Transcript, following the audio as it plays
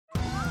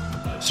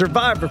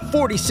Survivor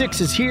 46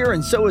 is here,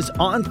 and so is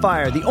On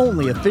Fire, the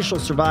only official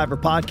Survivor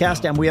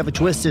podcast, and we have a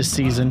twist this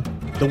season.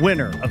 The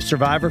winner of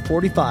Survivor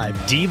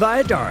 45, Dee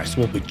Valladares,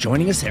 will be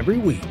joining us every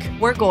week.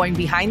 We're going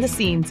behind the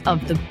scenes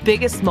of the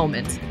biggest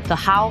moments, the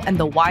how and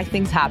the why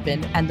things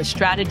happen, and the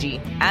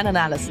strategy and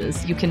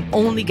analysis you can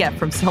only get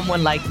from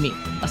someone like me,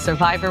 a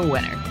Survivor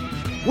winner.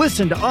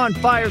 Listen to On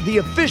Fire, the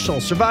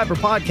official Survivor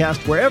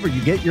podcast, wherever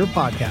you get your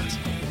podcasts.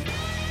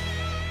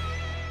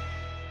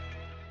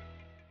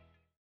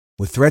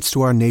 With threats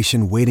to our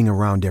nation waiting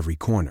around every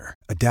corner,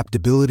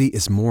 adaptability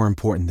is more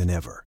important than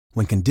ever.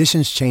 When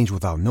conditions change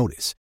without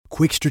notice,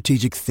 quick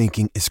strategic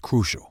thinking is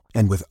crucial.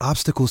 And with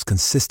obstacles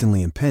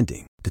consistently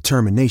impending,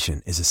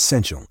 determination is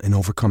essential in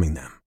overcoming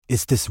them.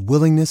 It's this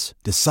willingness,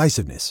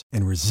 decisiveness,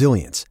 and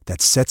resilience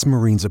that sets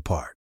Marines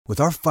apart. With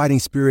our fighting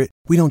spirit,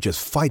 we don't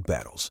just fight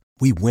battles,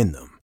 we win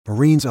them.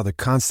 Marines are the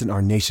constant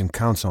our nation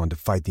counts on to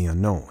fight the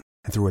unknown.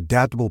 And through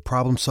adaptable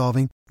problem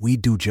solving, we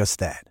do just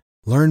that.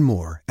 Learn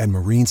more at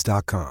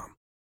marines.com.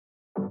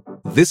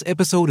 This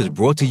episode is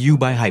brought to you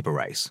by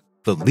Hyperice,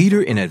 the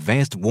leader in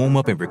advanced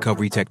warm-up and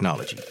recovery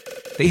technology.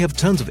 They have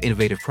tons of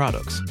innovative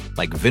products,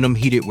 like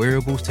Venom-heated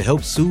wearables to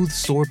help soothe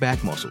sore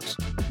back muscles,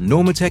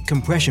 Normatec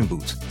compression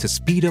boots to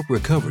speed up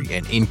recovery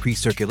and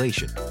increase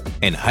circulation,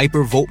 and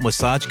Hypervolt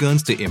massage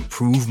guns to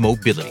improve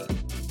mobility.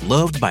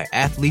 Loved by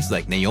athletes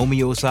like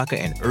Naomi Osaka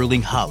and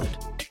Erling Haaland.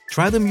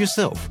 Try them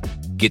yourself.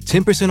 Get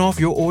 10% off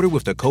your order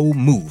with the code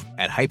MOVE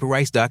at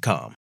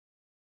hyperice.com.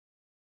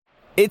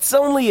 It's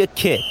only a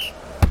kick,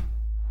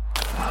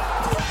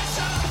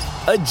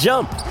 a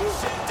jump,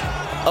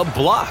 a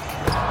block.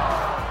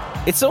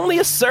 It's only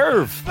a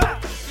serve.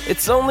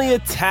 It's only a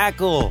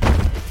tackle,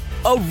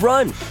 a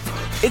run.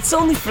 It's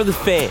only for the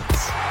fans.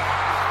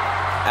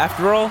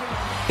 After all,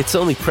 it's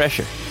only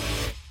pressure.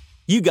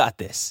 You got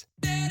this.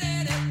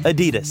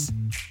 Adidas.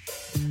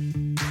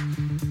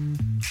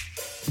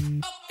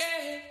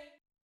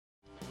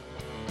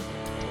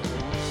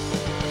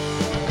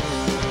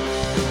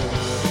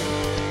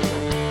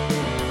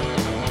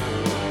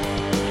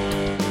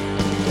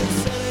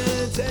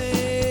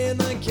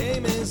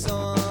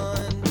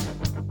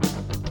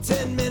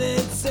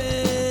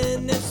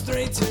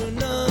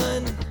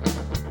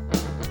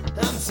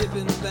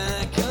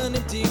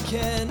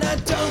 I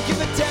don't give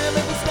a damn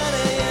if it's 9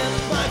 a.m.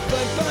 My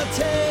football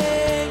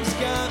team's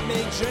got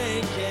me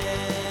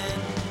drinking.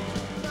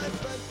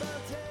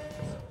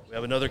 We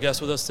have another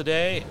guest with us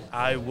today.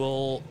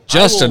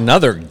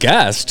 Another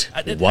guest? What?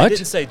 I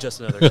didn't say just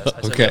another guest.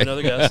 I said Okay.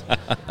 another guest.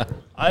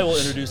 I will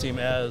introduce him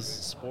as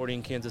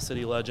sporting Kansas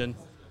City legend.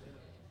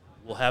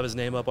 We'll have his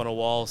name up on a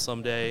wall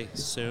someday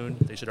soon.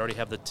 They should already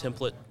have the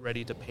template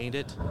ready to paint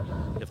it,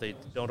 if they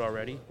don't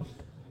already.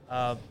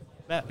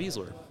 Matt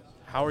Besler,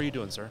 how are you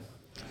doing, sir?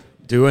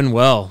 Doing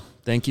well.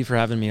 Thank you for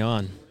having me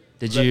on.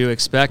 Did you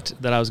expect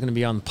that I was going to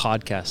be on the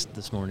podcast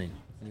this morning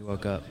when you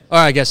woke up? Or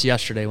I guess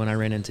yesterday when I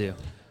ran into you.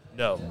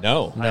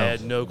 No. I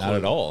had no clue. Not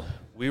at all.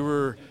 We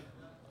were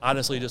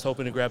honestly just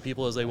hoping to grab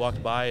people as they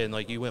walked by, and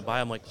like you went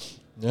by, I'm like,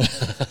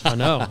 I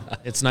know.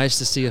 It's nice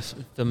to see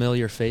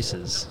familiar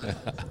faces.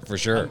 For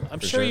sure. I'm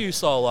sure you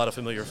saw a lot of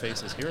familiar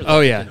faces here at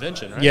the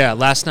convention, right? Yeah,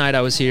 last night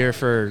I was here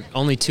for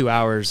only 2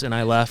 hours, and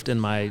I left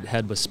and my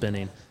head was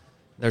spinning.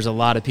 There's a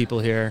lot of people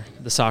here.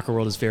 The soccer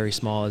world is very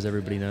small, as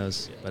everybody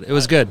knows. But it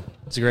was good.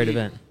 It's a great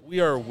event. We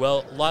are a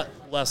lot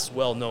less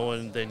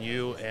well-known than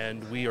you,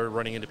 and we are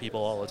running into people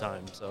all the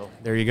time. So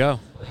there you go.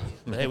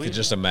 Hey, I could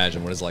just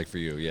imagine what it's like for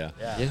you, yeah.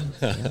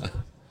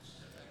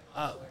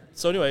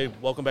 So anyway,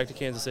 welcome back to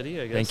Kansas City,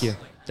 I guess.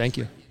 Thank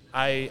you.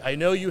 I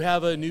know you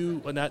have a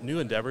not new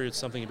endeavor. It's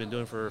something you've been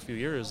doing for a few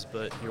years,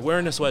 but you're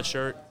wearing a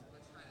sweatshirt,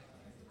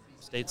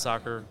 state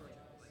soccer.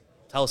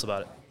 Tell us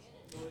about it.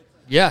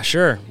 Yeah,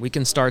 sure. We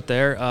can start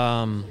there.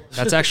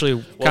 That's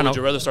actually kind of. Would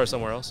you rather start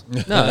somewhere else?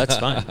 No, that's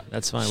fine.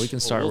 That's fine. We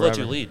can start we'll wherever.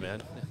 Let you lead,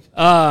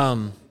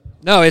 man.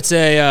 No, it's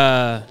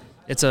a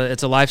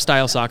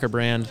lifestyle soccer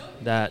brand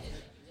that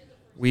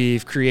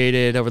we've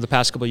created over the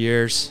past couple of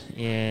years,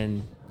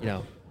 and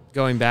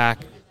going back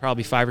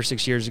probably 5 or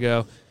 6 years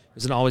ago,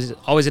 it was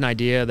always an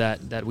idea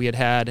that we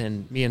had,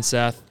 and me and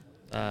Seth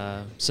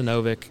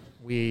Sinovic,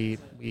 we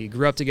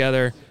grew up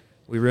together.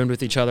 We roomed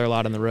with each other a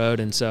lot on the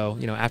road, and so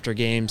after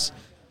games.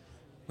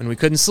 When we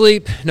couldn't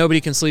sleep,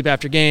 nobody can sleep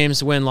after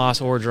games, win,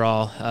 loss, or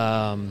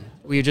draw.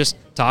 We would just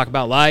talk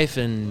about life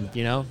and,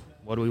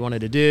 what we wanted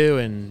to do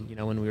and,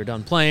 when we were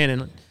done playing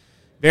and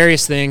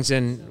various things.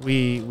 And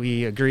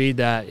we agreed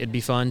that it'd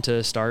be fun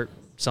to start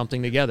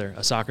something together,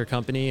 a soccer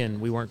company, and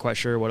we weren't quite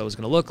sure what it was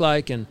going to look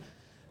like. And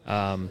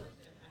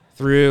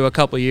through a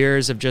couple of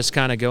years of just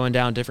kind of going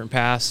down different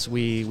paths,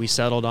 we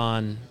settled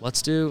on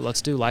let's do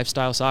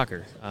lifestyle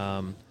soccer.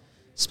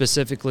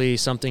 Specifically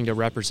something to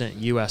represent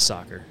U.S.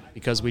 soccer,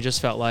 because we just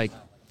felt like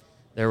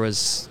there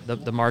was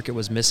the market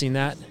was missing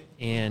that.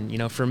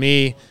 And for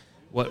me,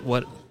 what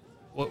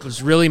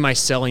was really my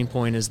selling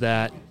point is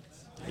that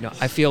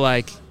I feel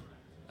like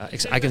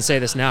I can say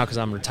this now because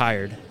I'm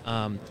retired.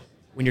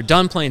 When you're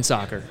done playing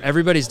soccer,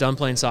 everybody's done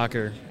playing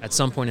soccer at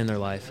some point in their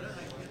life,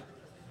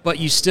 but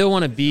you still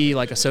want to be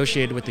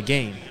associated with the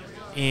game.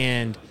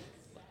 And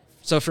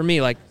so for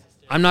me, like,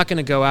 I'm not going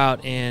to go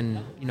out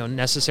and,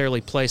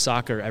 necessarily play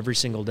soccer every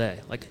single day.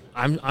 Like,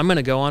 I'm going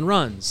to go on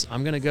runs.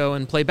 I'm going to go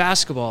and play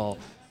basketball.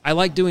 I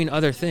like doing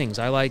other things.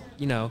 I like,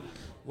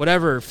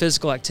 whatever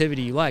physical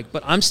activity you like,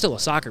 but I'm still a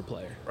soccer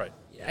player. Right.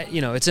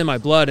 It's in my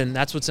blood, and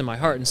that's what's in my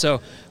heart. And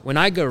so when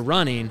I go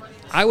running,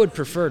 I would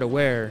prefer to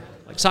wear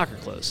like soccer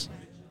clothes.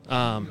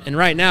 And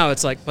right now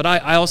it's like, but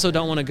I also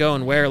don't want to go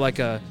and wear like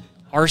a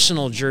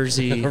Arsenal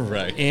jersey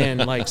right.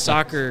 and like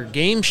soccer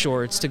game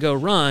shorts to go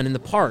run in the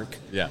park.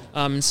 Yeah.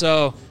 And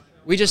so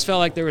we just felt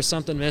like there was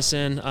something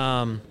missing.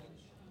 A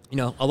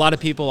lot of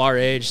people our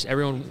age,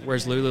 everyone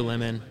wears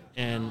Lululemon,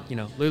 and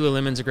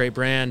Lululemon's a great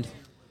brand,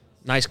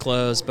 nice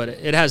clothes, but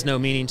it has no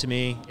meaning to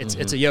me.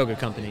 It's a yoga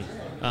company.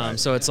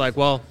 So it's like,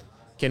 well,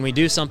 can we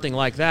do something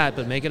like that,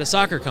 but make it a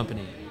soccer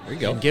company? There you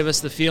go. And give us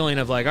the feeling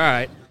of like, all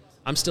right,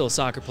 I'm still a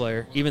soccer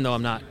player, even though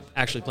I'm not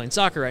actually playing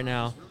soccer right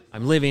now.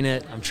 I'm living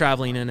it. I'm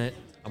traveling in it.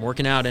 I'm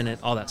working out in it,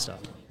 all that stuff.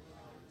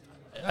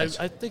 I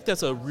think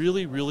that's a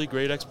really, really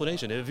great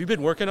explanation. Have you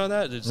been working on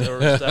that, or is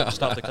that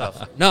just off the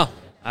cuff? No.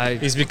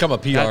 He's become a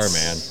PR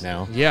man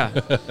now. Yeah.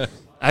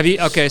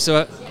 Okay,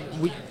 so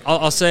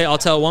I'll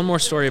tell one more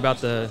story about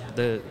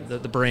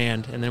the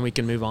brand, and then we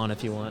can move on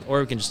if you want, or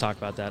we can just talk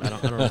about that. I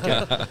don't really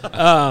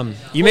care.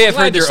 You may have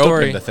heard the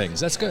story. Open to things.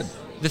 That's good.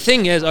 The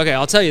thing is, okay,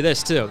 I'll tell you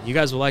this too. You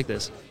guys will like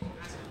this.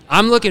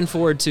 I'm looking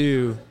forward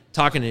to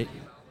talking to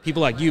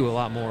people like you a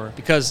lot more,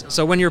 because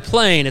so when you're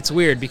playing, it's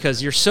weird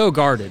because you're so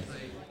guarded,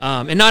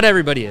 and not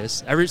everybody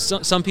is.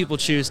 Some people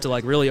choose to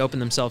like really open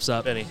themselves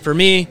up. Benny. For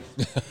me,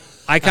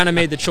 I kind of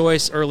made the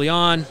choice early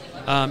on,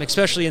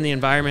 especially in the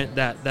environment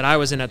that I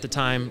was in at the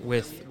time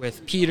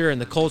with Peter and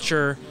the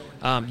culture.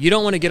 You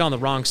don't want to get on the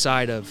wrong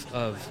side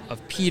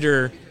of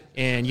Peter,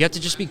 and you have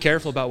to just be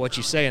careful about what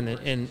you say.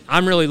 And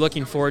I'm really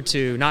looking forward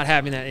to not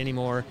having that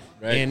anymore,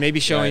 right. And maybe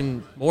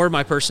showing more of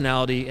my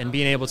personality and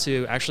being able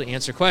to actually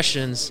answer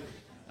questions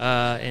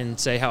and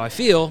say how I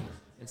feel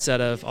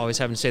instead of always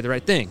having to say the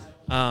right thing.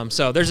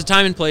 So there's a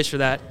time and place for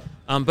that.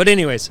 But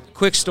anyways,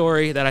 quick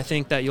story that I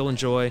think that you'll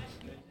enjoy.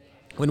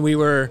 When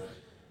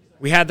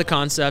we had the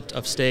concept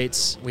of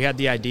States, we had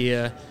the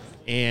idea,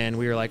 and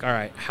we were like, all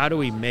right, how do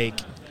we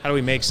make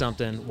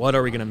something? What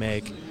are we going to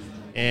make?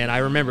 And I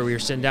remember we were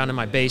sitting down in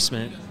my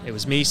basement. It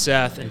was me,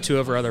 Seth, and two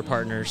of our other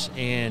partners,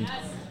 and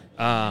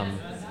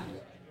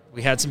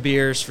we had some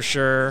beers for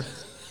sure.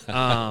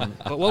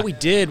 But what we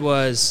did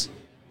was,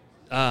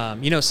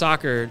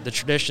 soccer, the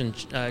tradition,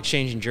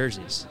 exchanging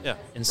jerseys. Yeah.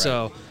 And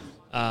so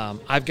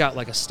I've got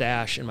like a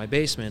stash in my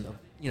basement.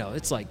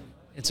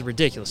 It's a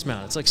ridiculous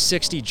amount. It's like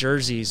 60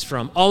 jerseys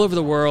from all over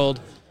the world,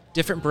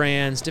 different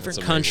brands,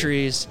 different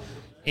countries.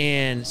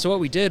 And so what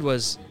we did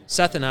was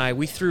Seth and I,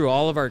 we threw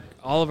all of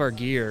our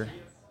gear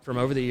from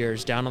over the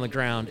years down on the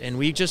ground, and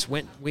we just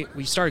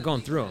we started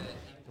going through them.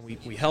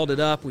 We held it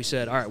up. We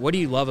said, all right, what do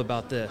you love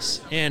about this?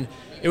 And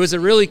it was a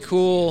really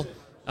cool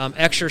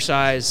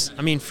exercise.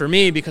 I mean, for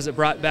me, because it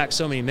brought back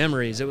so many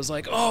memories. It was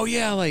like, oh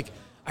yeah, like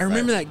I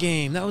remember that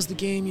game. That was the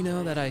game,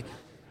 that I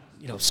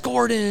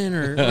scored in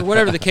or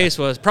whatever the case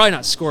was. Probably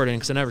not scored in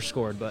because I never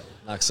scored, but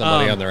knock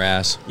somebody on their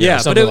ass.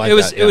 Yeah, but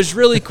it was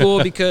really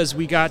cool because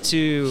we got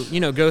to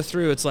go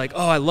through. It's like,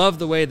 oh, I love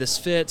the way this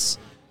fits.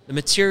 The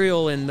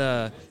material in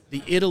the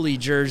Italy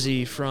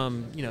jersey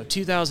from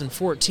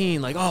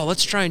 2014. Like, oh,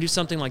 let's try and do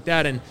something like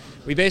that. And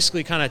we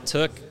basically kind of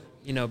took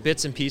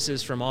bits and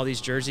pieces from all these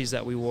jerseys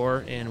that we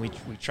wore, and we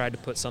tried to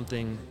put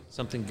something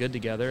good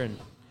together. And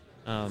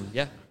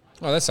yeah.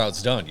 Well, that's how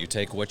it's done. You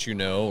take what you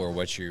know or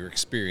what you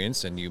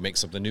experience, and you make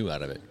something new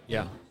out of it.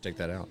 Yeah. Take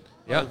that out.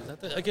 Yeah.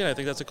 Again, I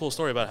think that's a cool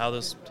story about how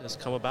this has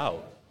come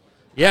about.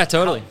 Yeah,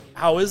 totally.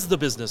 How is the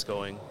business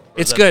going?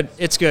 It's good.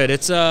 It's good.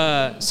 It's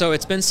so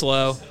it's been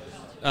slow,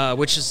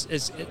 which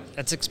is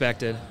that's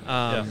expected.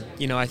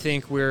 I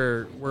think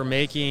we're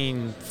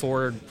making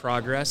forward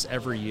progress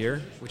every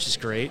year, which is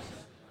great.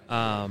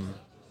 I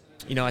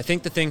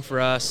think the thing for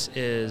us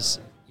is,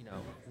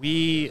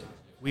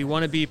 we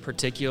want to be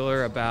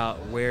particular about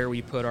where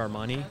we put our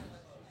money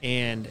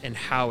and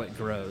how it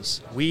grows.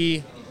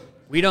 We're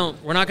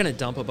not going to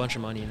dump a bunch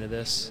of money into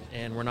this,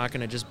 and we're not going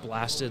to just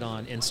blast it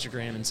on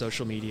Instagram and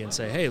social media and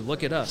say, hey,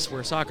 look at us, we're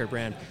a soccer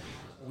brand.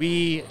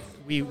 We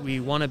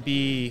want to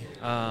be,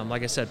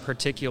 like I said,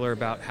 particular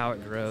about how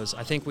it grows.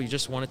 I think we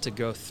just want it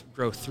to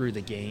grow through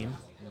the game.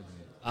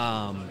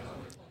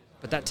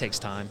 But that takes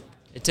time.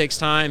 It takes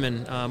time,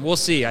 and we'll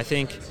see. I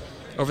think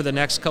over the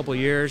next couple of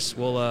years,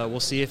 we'll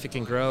see if it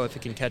can grow, if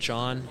it can catch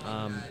on.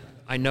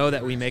 I know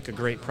that we make a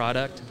great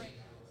product.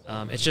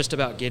 It's just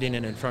about getting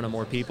it in front of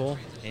more people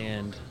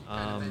and,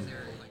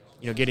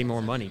 getting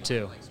more money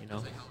too,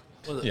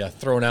 Yeah,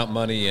 throwing out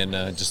money and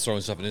just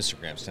throwing stuff on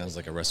Instagram sounds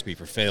like a recipe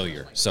for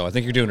failure. So I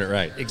think you're doing it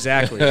right.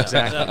 Exactly.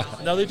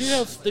 Now they do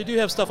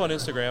have stuff on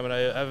Instagram, and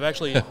I've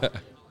actually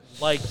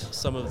liked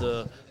some of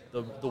the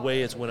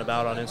way it's went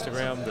about on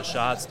Instagram. The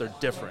shots, they're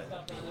different.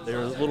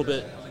 They're a little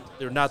bit.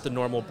 They're not the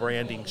normal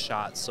branding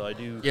shots. So I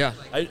do. Yeah.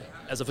 I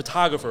as a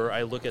photographer,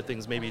 I look at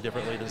things maybe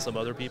differently than some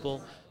other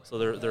people. So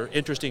they're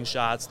interesting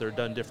shots. They're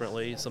done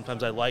differently.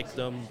 Sometimes I like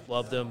them,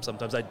 love them.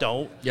 Sometimes I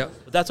don't. Yep.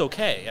 But that's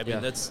okay. I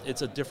mean, Yeah.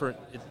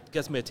 it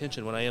gets my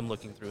attention when I am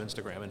looking through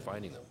Instagram and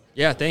finding them.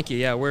 Yeah, thank you.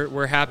 Yeah,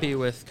 we're happy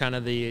with kind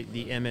of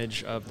the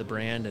image of the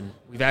brand, and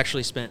we've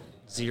actually spent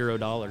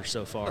 $0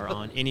 so far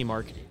on any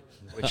marketing,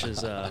 which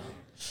is, I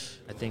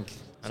think.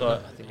 I don't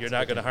know, I think you're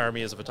not going to hire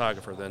me as a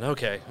photographer then.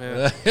 Okay.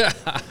 Yeah.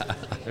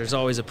 There's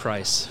always a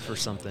price for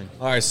something.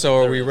 All right, so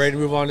are we ready to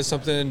move on to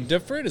something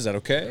different? Is that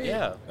okay?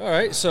 Yeah. All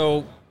right,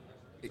 so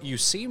you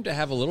seem to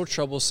have a little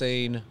trouble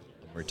saying, I'm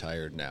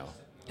retired now.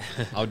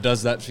 How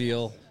does that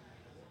feel?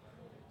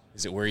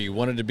 Is it where you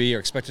wanted to be or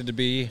expected to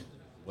be?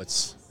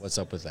 What's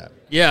up with that?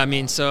 Yeah, I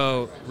mean,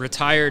 so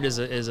retired is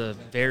a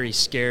very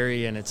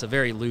scary and it's a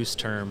very loose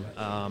term.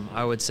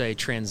 I would say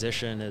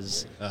transition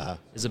is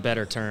a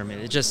better term.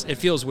 It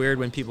feels weird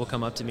when people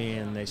come up to me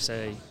and they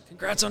say,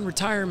 "Congrats on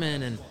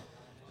retirement." And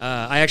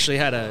I actually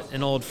had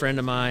an old friend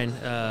of mine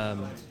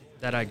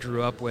that I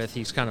grew up with.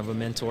 He's kind of a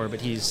mentor, but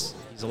he's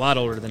a lot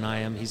older than I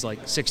am. He's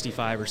like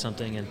 65 or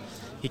something, and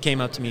he came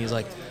up to me. He's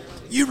like,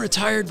 "You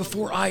retired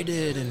before I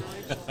did, and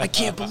I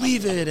can't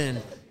believe it." And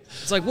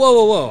it's like,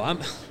 whoa.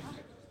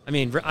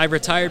 I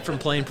retired from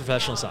playing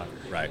professional soccer.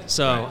 Right.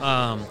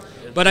 So,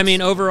 but I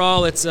mean,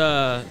 overall,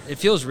 it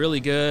feels really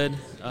good.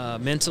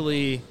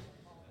 Mentally,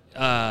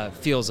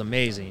 feels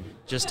amazing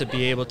just to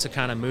be able to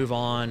kind of move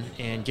on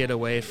and get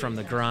away from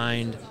the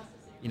grind.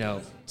 You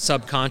know,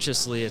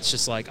 subconsciously, it's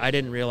just like I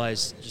didn't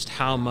realize just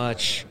how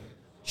much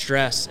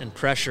stress and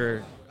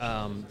pressure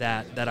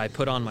that I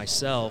put on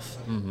myself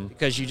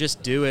because you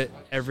just do it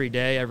every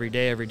day,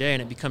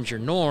 and it becomes your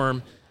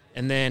norm.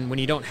 And then when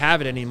you don't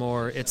have it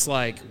anymore, it's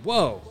like,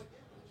 whoa,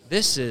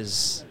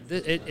 it's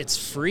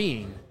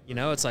freeing. You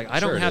know, it's like I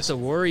don't have to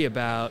worry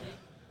about,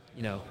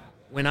 you know,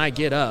 when I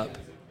get up,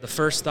 the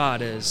first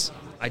thought is,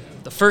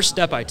 the first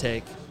step I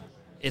take,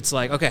 it's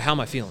like, okay, how am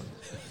I feeling?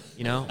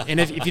 You know, and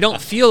if you don't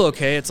feel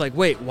okay, it's like,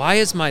 wait, why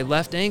is my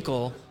left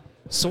ankle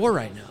sore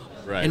right now?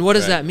 Right. And what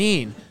does that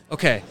mean?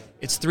 Okay,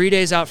 it's 3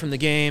 days out from the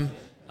game.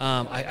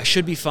 I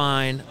should be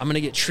fine. I'm going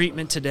to get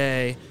treatment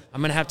today. I'm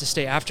going to have to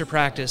stay after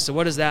practice. So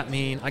what does that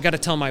mean? I got to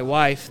tell my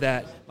wife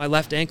that my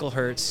left ankle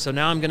hurts. So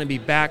now I'm going to be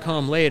back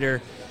home later.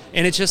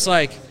 And it's just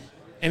like,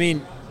 I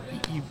mean,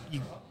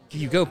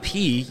 you go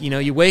pee, you know,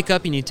 you wake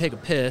up and you take a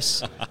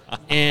piss.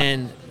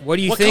 And what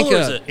do you think color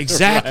of? is it?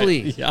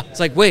 Exactly. Right, yeah. It's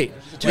like, wait,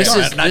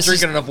 I'm not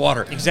drinking enough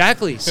water.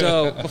 Exactly.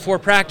 So before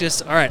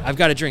practice, all right, I've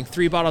got to drink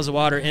 3 bottles of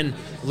water. And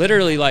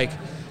literally, like,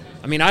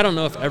 I mean, I don't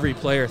know if every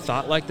player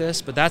thought like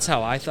this, but that's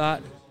how I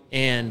thought.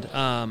 And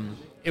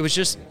it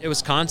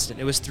was constant.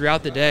 It was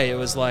throughout the day. It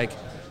was like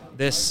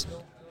this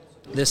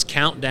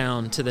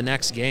countdown to the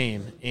next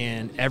game,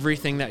 and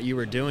everything that you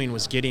were doing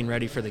was getting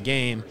ready for the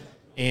game.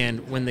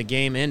 And when the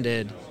game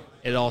ended,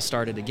 it all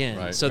started again.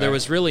 Right, so there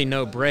was really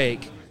no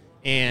break.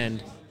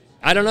 And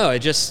I don't know. You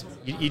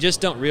just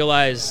don't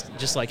realize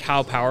just like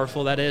how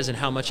powerful that is and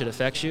how much it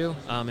affects you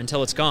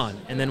until it's gone.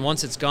 And then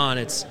once it's gone,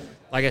 it's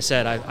like I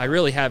said, I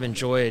really have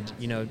enjoyed,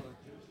 you know,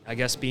 I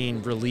guess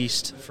being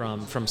released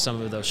from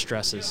some of those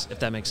stresses, if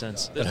that makes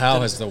sense. But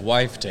how has the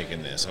wife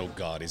taken this? Oh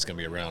God, he's going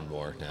to be around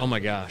more now. Oh my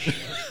gosh,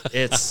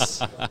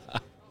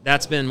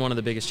 that's been one of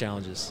the biggest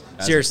challenges.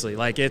 Seriously,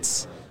 like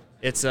it's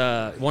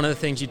one of the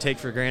things you take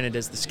for granted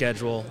is the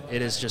schedule.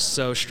 It is just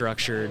so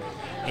structured,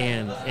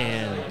 and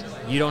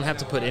you don't have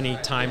to put any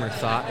time or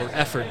thought or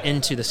effort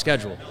into the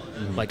schedule.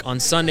 Like on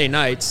Sunday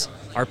nights,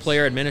 our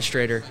player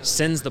administrator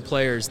sends the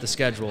players the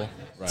schedule.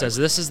 Right. Says,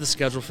 this is the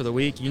schedule for the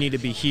week. You need to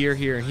be here,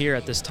 here, and here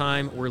at this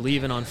time. We're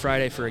leaving on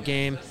Friday for a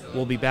game.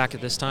 We'll be back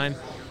at this time.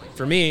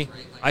 For me,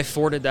 I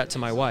forwarded that to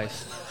my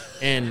wife.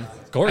 And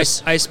of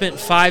course, I spent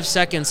 5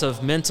 seconds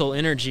of mental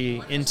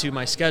energy into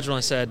my schedule.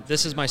 I said,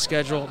 this is my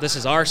schedule. This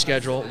is our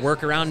schedule.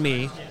 Work around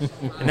me.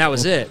 And that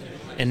was it.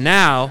 And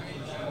now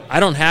I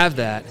don't have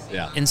that.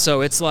 Yeah. And so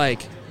it's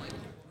like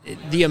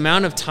the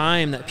amount of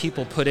time that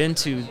people put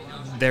into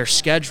their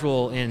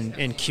schedule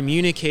and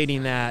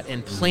communicating that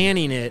and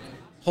planning it,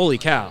 holy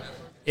cow.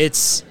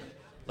 It's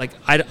like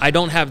I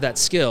don't have that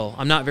skill.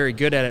 I'm not very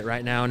good at it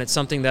right now, and it's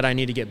something that I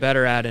need to get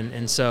better at.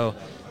 And so,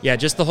 yeah,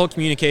 just the whole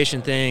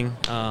communication thing.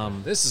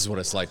 This is what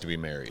it's like to be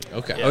married.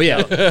 Okay. Yeah, oh,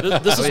 yeah.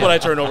 This is what I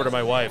turn over to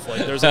my wife.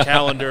 Like, there's a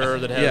calendar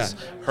that has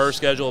her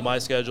schedule, my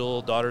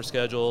schedule, daughter's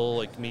schedule,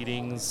 like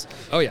meetings.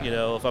 Oh, yeah. You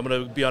know, if I'm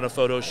going to be on a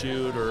photo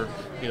shoot or,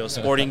 you know,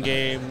 sporting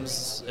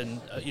games and,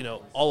 you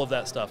know, all of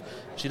that stuff.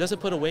 She doesn't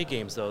put away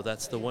games, though.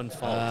 That's the one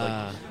fault.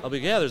 Like, I'll be,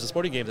 yeah, there's a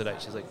sporting game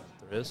tonight. She's like,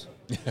 there is?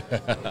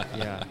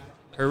 Yeah.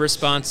 Her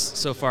response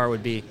so far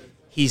would be,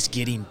 he's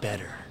getting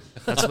better.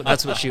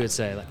 That's what she would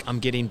say. Like, I'm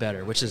getting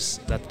better, which is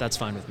that's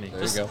fine with me.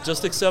 There you go.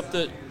 Just accept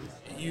that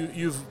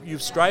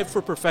you've strived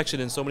for perfection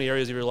in so many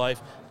areas of your life.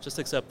 Just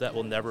accept that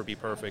will never be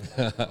perfect.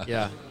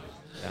 Yeah.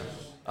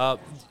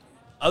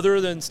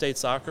 Other than state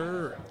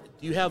soccer,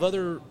 do you have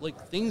other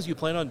things you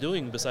plan on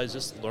doing besides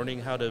just learning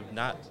how to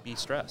not be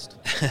stressed?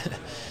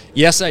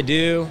 Yes, I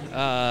do,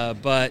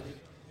 but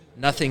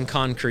nothing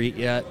concrete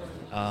yet.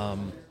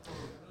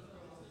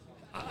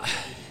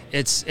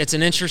 It's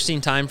an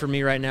interesting time for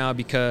me right now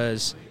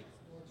because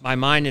my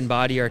mind and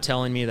body are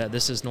telling me that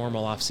this is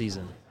normal off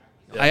season.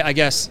 Yeah. I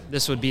guess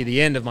this would be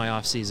the end of my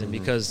off season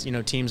because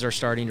teams are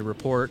starting to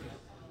report.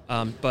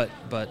 But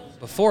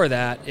before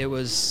that, it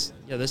was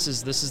this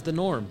is the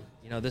norm.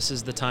 This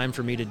is the time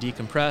for me to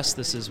decompress.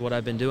 This is what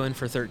I've been doing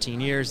for 13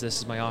 years. This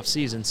is my off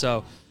season.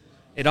 So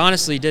it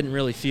honestly didn't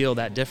really feel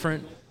that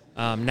different.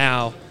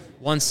 Now,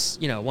 once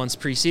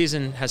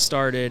preseason has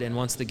started and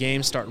once the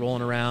games start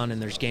rolling around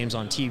and there's games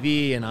on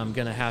TV and I'm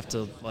gonna have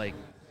to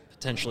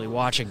potentially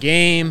watch a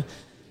game,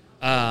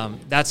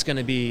 that's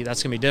gonna be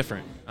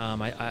different.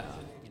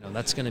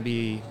 That's gonna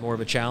be more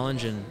of a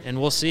challenge, and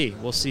we'll see.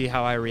 We'll see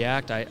how I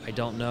react. I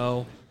don't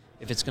know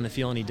if it's gonna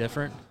feel any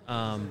different.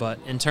 But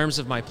in terms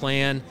of my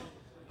plan,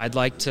 I'd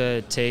like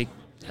to take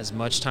as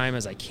much time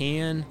as I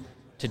can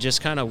to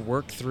just kind of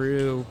work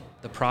through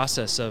the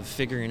process of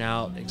figuring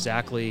out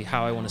exactly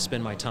how I want to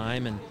spend my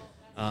time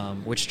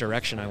and which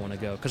direction I want to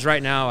go. Because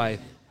right now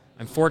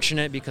I'm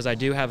fortunate because I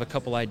do have a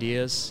couple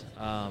ideas,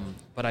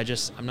 but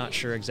I'm not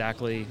sure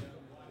exactly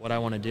what I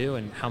want to do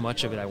and how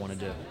much of it I want to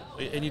do.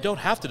 And you don't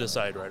have to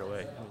decide right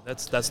away.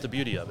 That's the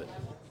beauty of it.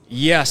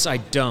 Yes, I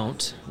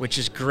don't, which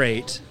is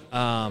great.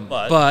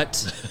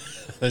 But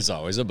there's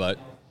always a but.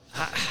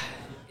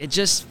 It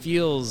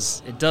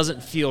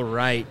doesn't feel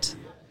right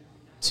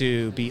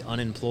to be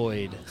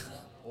unemployed.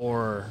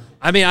 Or,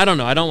 I don't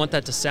know. I don't want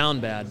that to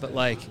sound bad, but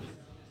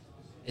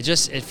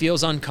it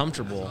feels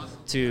uncomfortable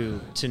to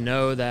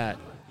know that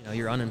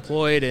you're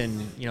unemployed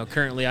and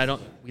currently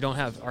we don't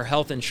have our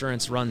health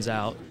insurance runs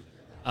out.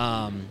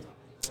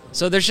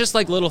 So there's just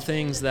little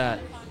things that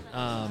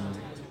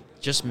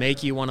just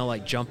make you want to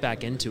jump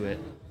back into it.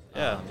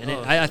 Yeah,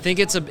 I think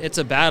it's a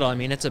battle.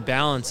 It's a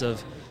balance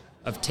of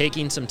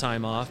taking some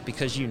time off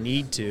because you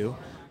need to,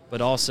 but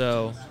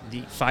also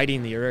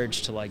fighting the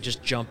urge to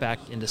just jump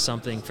back into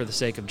something for the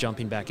sake of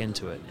jumping back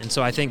into it. And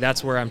so I think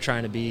that's where I'm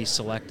trying to be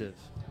selective.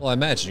 Well, I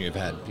imagine you've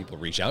had people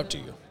reach out to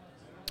you.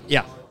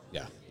 Yeah.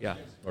 Yeah.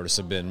 Or this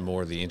have been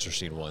more of the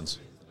interesting ones.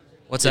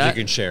 What's if that?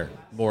 You can share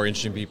more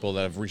interesting people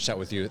that have reached out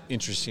with you,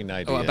 interesting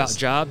ideas. Oh, about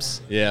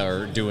jobs? Yeah,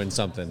 or doing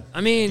something.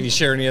 Can you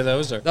share any of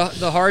those? Or?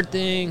 The hard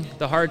thing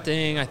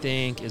I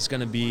think is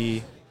going to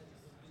be,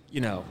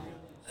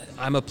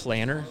 I'm a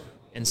planner.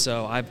 And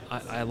so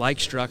I like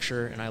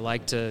structure, and I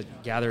like to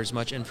gather as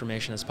much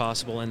information as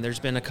possible. And there's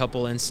been a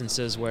couple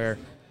instances where,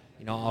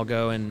 I'll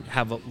go and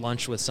have a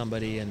lunch with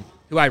somebody and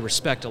who I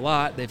respect a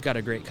lot. They've got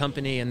a great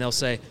company, and they'll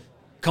say,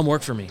 "Come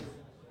work for me.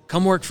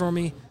 Come work for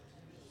me.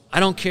 I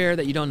don't care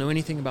that you don't know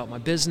anything about my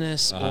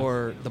business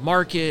or the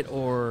market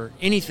or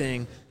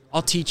anything.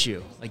 I'll teach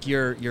you.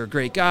 You're a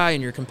great guy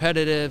and you're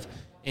competitive,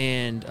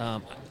 and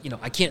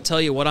I can't tell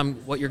you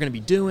what you're going to be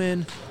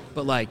doing,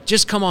 but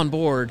just come on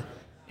board."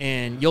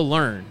 And you'll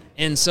learn.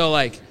 And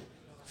so,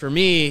 for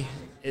me,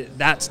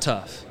 that's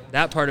tough.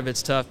 That part of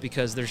it's tough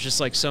because there's just,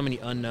 so many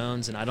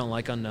unknowns, and I don't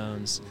like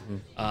unknowns.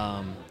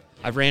 Mm-hmm.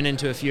 I've ran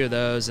into a few of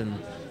those, and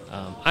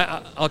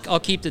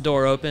I'll keep the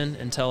door open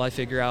until I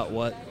figure out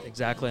what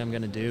exactly I'm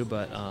going to do.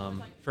 But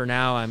for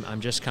now, I'm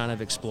just kind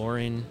of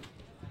exploring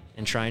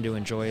and trying to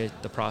enjoy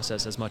the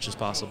process as much as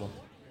possible.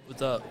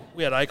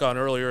 We had Ike on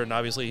earlier, and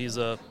obviously he's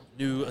a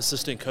new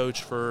assistant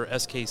coach for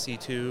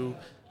SKC2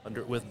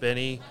 with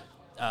Benny.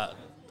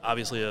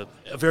 Obviously a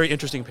very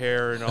interesting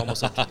pair, and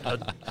almost I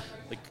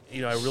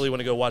really want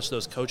to go watch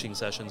those coaching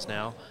sessions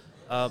now.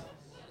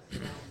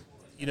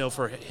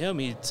 For him,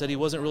 he said he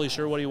wasn't really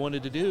sure what he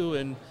wanted to do,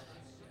 and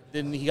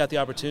then he got the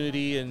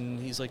opportunity, and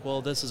he's like,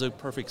 well, this is a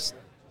perfect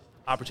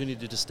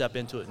opportunity to step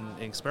into it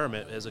and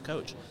experiment as a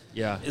coach.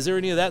 Yeah. Is there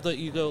any of that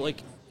you go,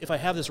 if I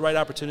have this right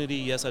opportunity,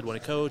 yes, I'd want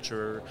to coach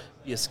or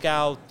be a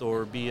scout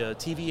or be a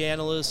TV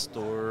analyst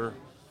or...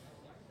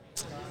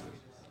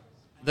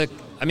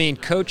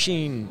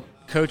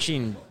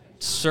 Coaching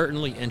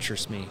certainly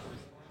interests me.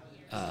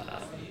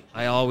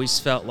 I always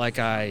felt like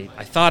I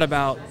thought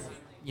about,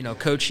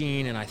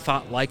 coaching, and I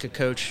thought like a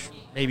coach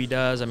maybe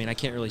does. I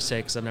can't really say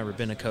because I've never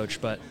been a coach,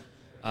 but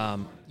I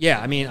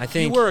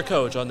think... You were a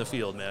coach on the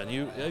field, man.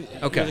 You're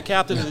the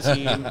captain of the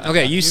team.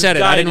 Okay, you said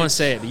it. I didn't want to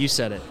say it, but you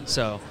said it.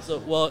 So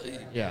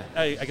yeah.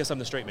 I guess I'm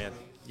the straight man.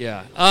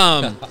 Yeah.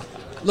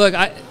 Look,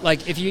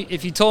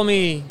 if you told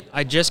me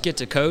I just get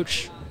to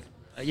coach...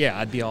 Yeah,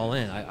 I'd be all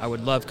in. I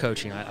would love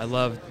coaching. I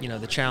love,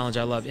 the challenge.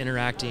 I love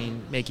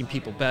interacting, making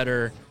people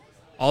better,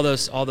 all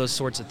those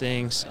sorts of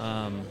things.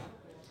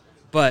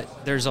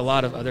 But there's a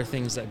lot of other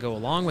things that go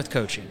along with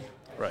coaching,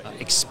 right?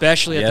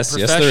 Especially at the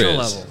professional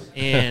level.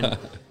 And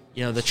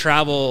the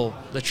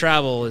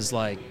travel is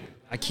I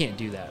can't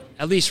do that,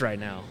 at least right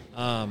now.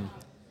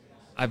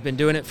 I've been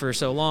doing it for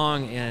so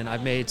long, and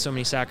I've made so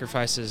many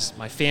sacrifices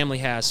my family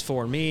has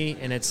for me,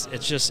 and it's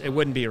just, it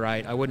wouldn't be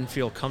right. I wouldn't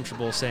feel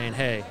comfortable saying,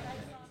 hey,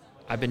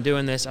 I've been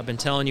doing this, I've been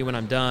telling you when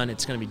I'm done,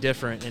 it's going to be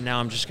different, and now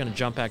I'm just going to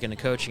jump back into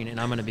coaching, and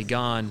I'm going to be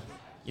gone,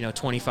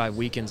 25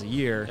 weekends a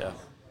year,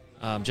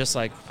 just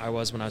like I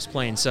was when I was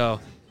playing.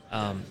 So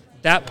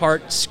that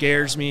part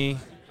scares me.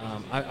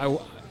 I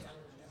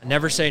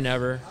never say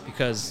never,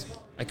 because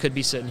I could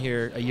be sitting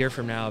here a year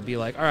from now and be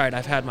like, all right,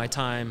 I've had my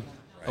time,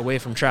 away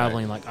from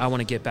traveling. Like, I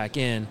want to get back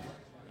in.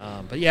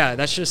 But yeah,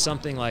 that's just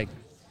something like,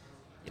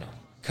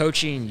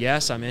 coaching,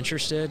 yes, I'm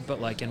interested, but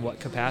like in what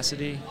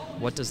capacity?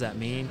 What does that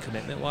mean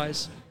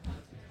commitment-wise?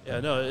 Yeah,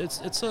 no,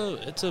 it's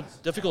a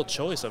difficult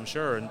choice, I'm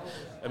sure. And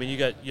I mean, you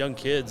got young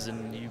kids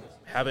and you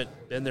haven't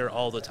been there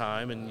all the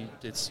time, and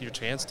it's your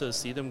chance to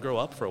see them grow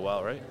up for a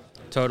while, right?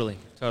 Totally.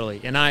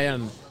 And I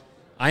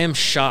am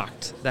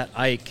shocked that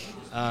Ike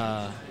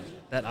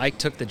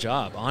took the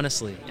job,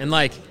 honestly. And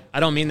like, I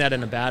don't mean that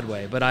in a bad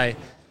way, but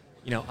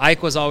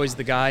Ike was always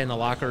the guy in the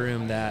locker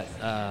room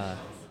that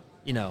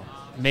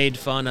made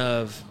fun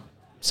of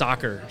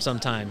soccer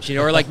sometimes,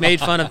 or like made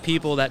fun of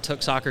people that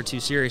took soccer too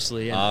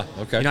seriously. And,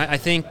 okay. I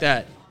think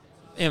that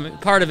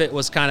part of it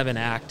was kind of an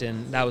act,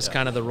 and that was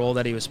kind of the role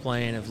that he was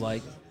playing of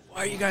like,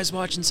 why are you guys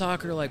watching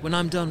soccer? Like, when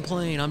I'm done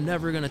playing, I'm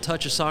never going to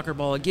touch a soccer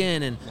ball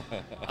again.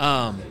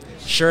 And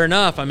sure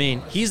enough, I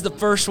mean, he's the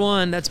first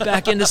one that's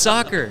back into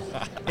soccer.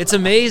 It's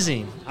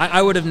amazing.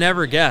 I would have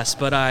never guessed,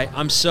 but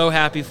I'm so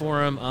happy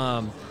for him.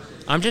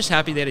 I'm just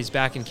happy that he's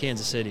back in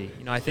Kansas City.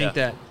 I think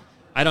that,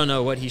 I don't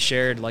know what he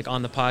shared like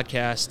on the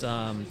podcast,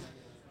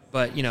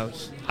 but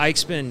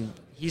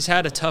he's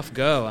had a tough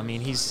go. I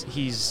mean,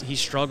 he's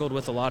struggled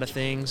with a lot of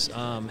things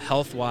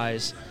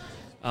health-wise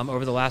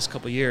over the last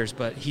couple of years,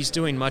 but he's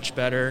doing much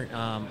better.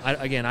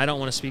 I don't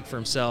want to speak for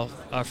himself,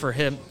 for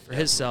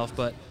himself,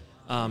 but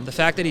the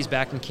fact that he's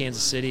back in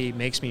Kansas City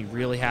makes me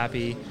really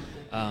happy.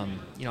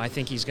 I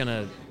think he's going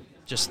to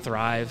just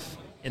thrive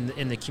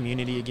in the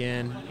community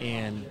again.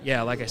 And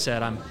yeah, like I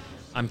said,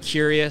 I'm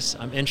curious,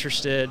 I'm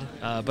interested,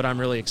 but I'm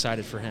really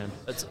excited for him.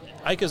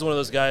 Ike is one of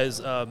those guys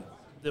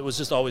that was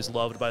just always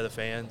loved by the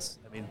fans.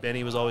 I mean,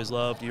 Benny was always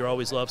loved. You're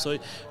always loved. So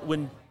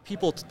when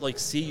people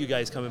see you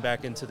guys coming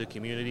back into the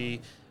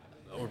community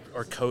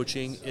or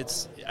coaching,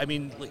 I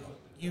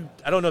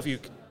don't know if you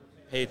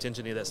pay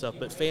attention to that stuff,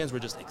 but fans were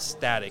just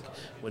ecstatic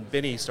when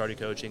Benny started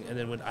coaching, and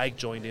then when Ike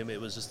joined him, it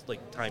was just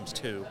like times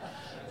two.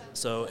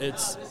 So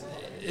it's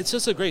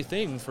just a great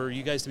thing for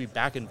you guys to be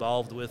back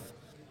involved with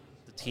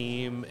the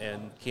team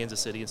and Kansas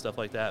City and stuff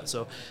like that.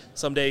 So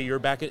someday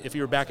if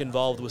you're back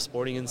involved with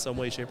sporting in some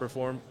way, shape, or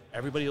form,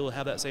 everybody will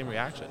have that same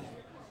reaction.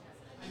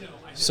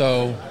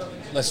 So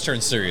let's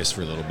turn serious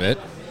for a little bit.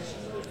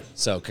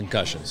 So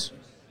concussions.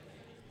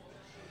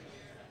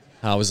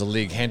 How is the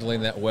league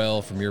handling that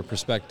well from your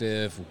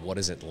perspective? What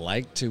is it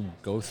like to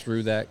go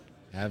through that,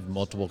 have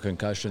multiple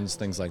concussions,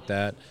 things like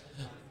that?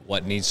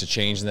 What needs to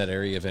change in that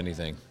area, if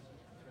anything?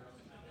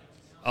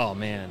 Oh,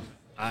 man.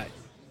 I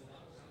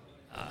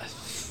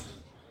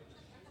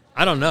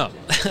don't know.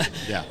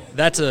 Yeah.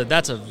 That's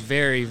a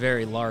very,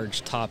 very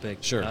large topic.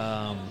 Sure.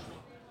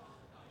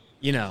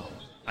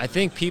 I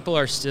think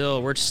we're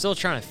still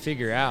trying to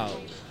figure out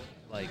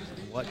like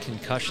what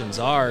concussions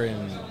are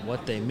and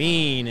what they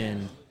mean,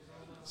 and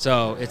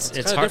so it's kind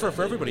of hard. different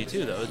for everybody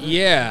too, though. Isn't it?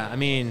 Yeah, I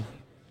mean,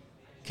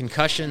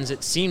 concussions,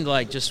 it seemed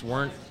like just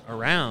weren't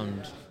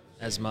around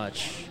as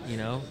much,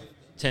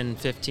 10,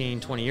 15,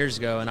 20 years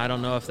ago, and I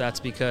don't know if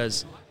that's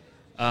because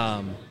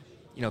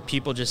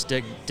people just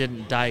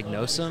didn't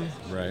diagnose them.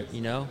 Right.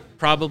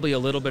 Probably a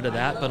little bit of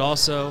that, but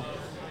also,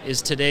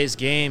 is today's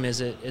game,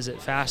 is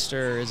it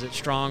faster, is it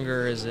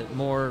stronger, is it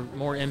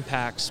more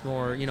impacts,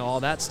 more, all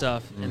that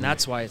stuff. Mm-hmm. And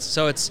that's why it's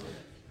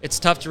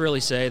tough to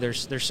really say.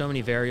 There's so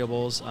many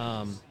variables.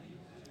 I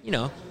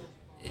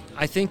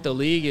think the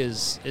league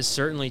is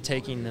certainly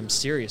taking them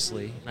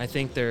seriously. I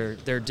think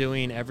they're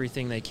doing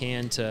everything they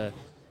can to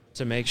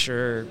make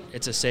sure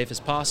it's as safe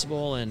as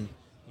possible, and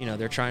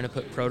they're trying to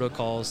put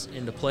protocols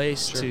into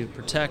place to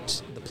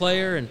protect the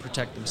player and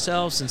protect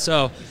themselves. And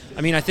so,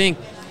 I think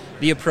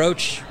the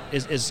approach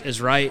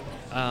is right,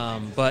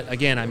 but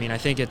again, I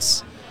think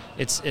it's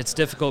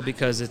difficult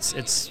because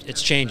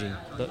it's changing.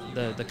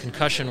 The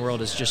concussion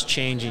world is just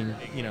changing,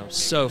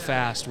 so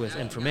fast with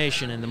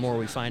information, and the more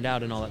we find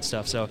out and all that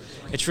stuff. So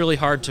it's really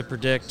hard to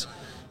predict,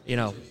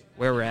 where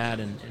we're at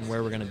and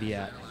where we're going to be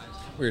at.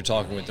 We were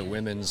talking with the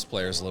women's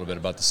players a little bit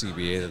about the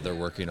CBA that they're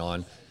working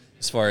on.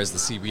 As far as the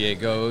CBA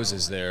goes,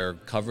 is there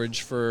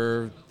coverage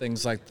for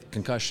things like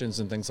concussions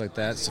and things like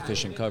that?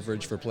 Sufficient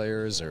coverage for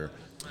players, or?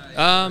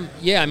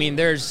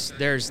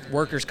 There's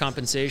workers'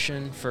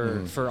 compensation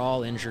for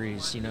all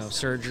injuries,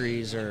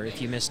 surgeries, or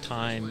if you miss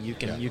time, you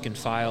can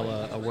file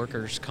a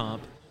workers'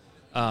 comp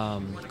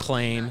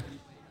claim,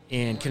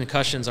 and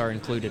concussions are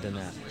included in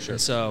that. Sure.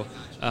 And so,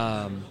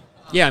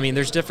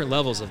 there's different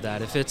levels of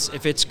that. If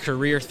it's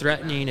career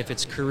threatening, if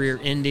it's career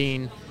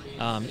ending,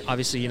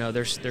 obviously,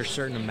 there's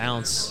certain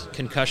amounts.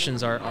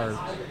 Concussions are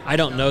I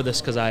don't know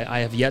this because I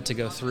have yet to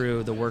go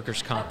through the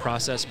workers' comp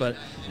process, but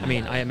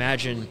I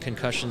imagine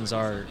concussions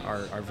are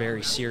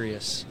very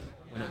serious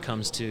when it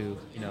comes to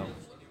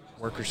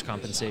workers'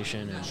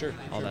 compensation and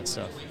all that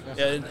stuff.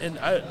 Yeah, and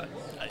I,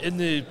 in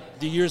the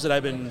years that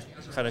I've been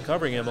kind of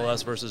covering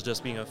MLS versus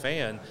just being a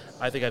fan,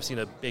 I think I've seen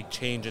a big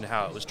change in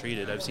how it was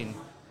treated. I've seen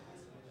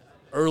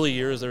early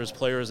years there was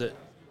players that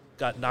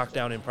got knocked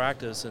down in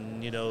practice,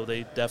 and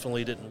they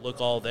definitely didn't look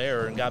all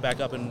there and got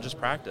back up and just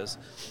practice.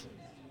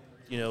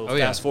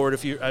 fast forward a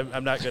few.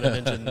 I'm not going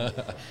to mention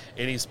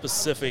any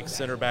specific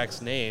center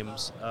backs'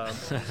 names,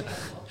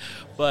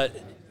 but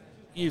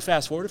you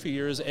fast forward a few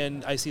years,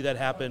 and I see that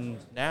happen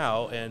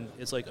now, and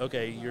it's like,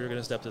 okay, you're going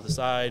to step to the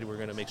side. We're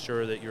going to make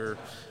sure that you're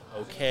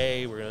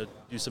okay. We're going to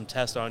do some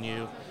tests on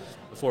you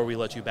before we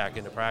let you back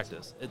into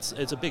practice.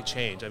 It's a big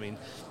change. I mean,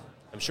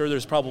 I'm sure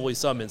there's probably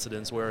some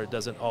incidents where it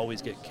doesn't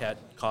always get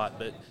caught,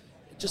 but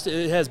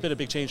it has been a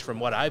big change from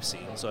what I've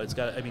seen. So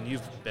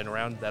you've been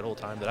around that whole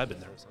time that I've been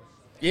there. So.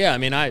 Yeah, I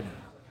mean,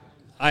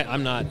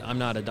 I'm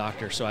not a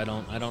doctor, so I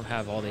don't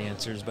have all the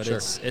answers, but sure.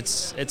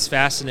 it's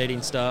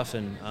fascinating stuff.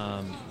 And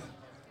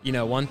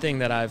one thing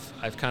that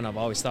I've kind of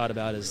always thought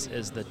about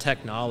is the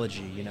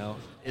technology.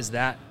 Is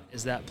that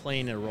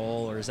playing a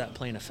role, or is that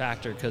playing a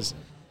factor? Because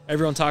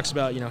everyone talks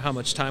about how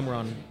much time we're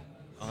on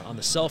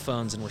the cell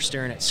phones, and we're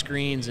staring at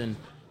screens, and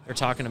they're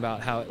talking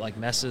about how it like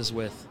messes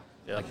with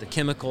like the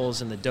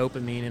chemicals and the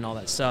dopamine and all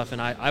that stuff.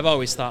 And I've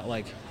always thought,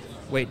 like,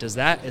 wait, is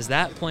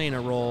that playing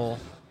a role?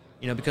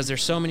 Because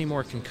there's so many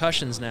more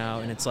concussions now,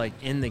 and it's like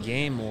in the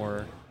game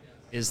more.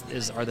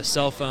 Are the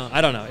cell phone?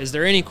 I don't know. Is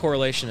there any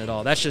correlation at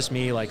all? That's just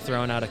me like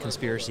throwing out a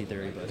conspiracy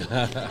theory, but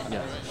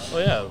yeah. Oh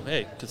yeah.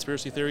 Hey,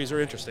 conspiracy theories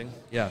are interesting.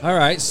 Yeah. All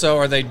right. So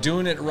are they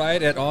doing it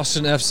right at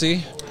Austin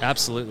FC?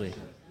 Absolutely.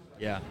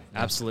 Yeah.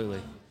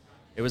 Absolutely.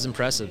 It was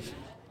impressive.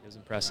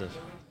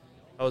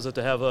 How was it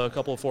to have a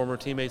couple of former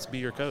teammates be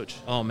your coach?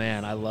 Oh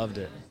man, I loved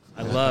it.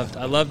 I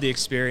loved the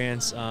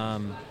experience.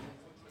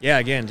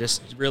 Again,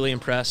 just really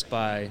impressed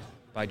by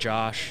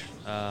Josh.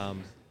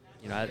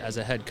 As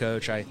a head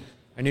coach, I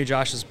knew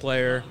Josh as a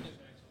player.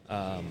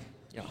 I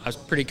was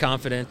pretty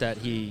confident that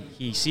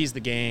he sees the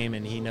game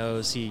and he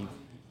knows he's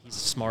a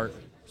smart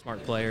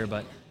player.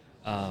 But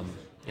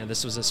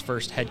this was his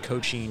first head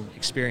coaching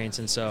experience,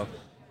 and so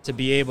to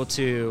be able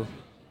to,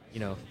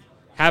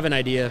 have an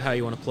idea of how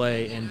you want to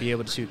play and be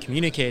able to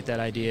communicate that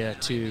idea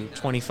to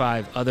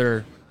 25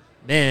 other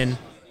men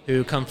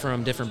who come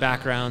from different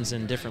backgrounds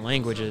and different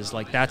languages,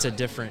 like that's a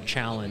different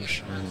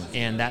challenge,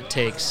 and that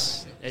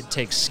takes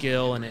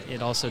skill, and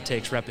it also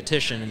takes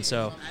repetition. And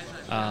so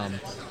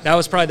that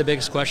was probably the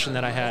biggest question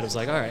that I had. Was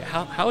like, all right,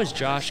 how is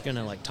Josh going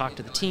to like talk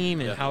to the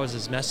team, and how is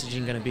his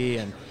messaging going to be?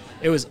 And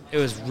it was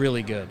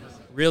really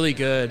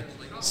good,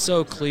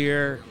 so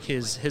clear.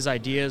 His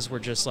ideas were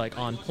just like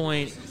on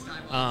point.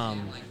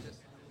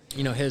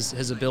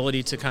 His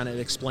ability to kind of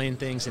explain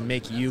things and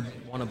make you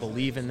want to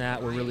believe in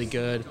that were really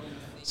good.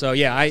 So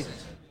yeah,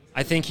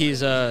 I think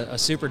he's a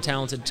super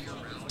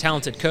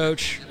talented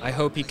coach. I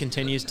hope he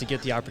continues to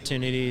get the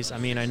opportunities. I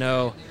mean, I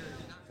know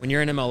when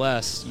you're in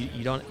MLS,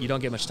 you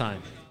don't get much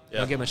time. You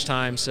don't get much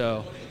time.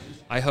 So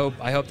I hope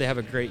they have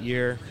a great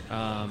year.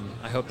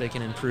 I hope they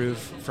can improve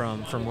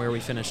from where we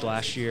finished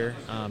last year,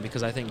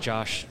 because I think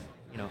Josh.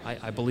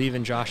 I believe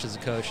in Josh as a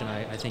coach, and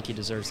I think he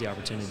deserves the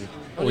opportunity.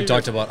 Well, we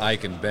talked about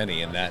Ike and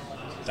Benny and that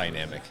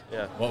dynamic.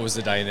 Yeah. What was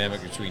the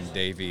dynamic between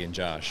Davey and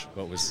Josh?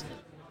 What was?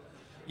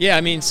 Yeah,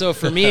 I mean, so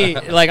for me,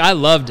 like, I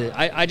loved it.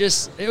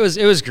 It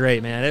was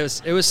great, man.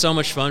 It was so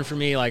much fun for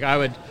me. Like, I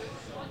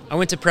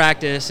went to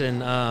practice,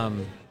 and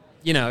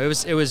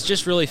it was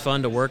just really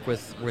fun to work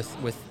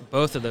with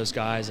both of those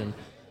guys, and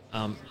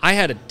I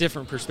had a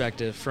different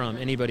perspective from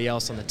anybody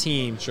else on the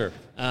team. Sure.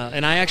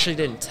 And I actually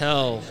didn't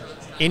tell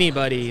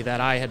anybody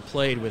that I had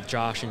played with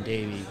Josh and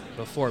Davey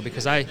before,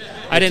 because I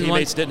didn't want.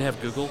 Teammates didn't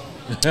have Google.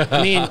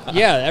 I mean,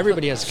 yeah,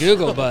 everybody has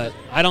Google, but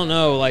I don't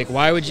know. Like,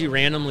 why would you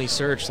randomly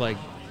search like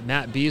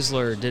Matt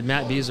Besler? Did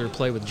Matt Besler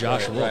play with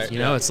Josh Wolf? Right,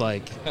 It's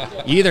like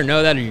you either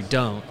know that or you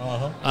don't.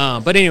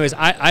 But anyways,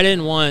 I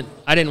didn't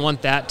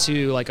want that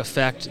to like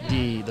affect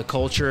the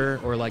culture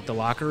or like the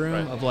locker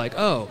room of like,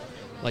 oh,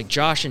 like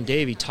Josh and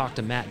Davey talked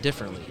to Matt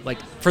differently.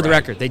 Like, for the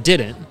record, they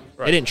didn't.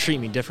 Right. They didn't treat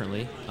me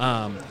differently.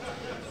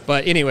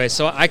 But anyway,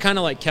 so I kind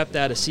of like kept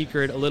that a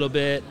secret a little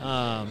bit.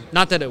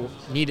 Not that it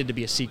needed to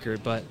be a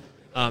secret, but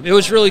it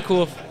was really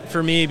cool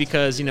for me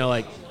because,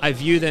 like, I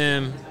view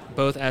them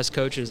both as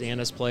coaches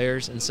and as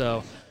players. And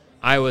so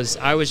I was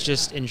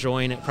just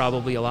enjoying it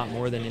probably a lot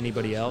more than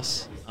anybody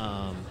else.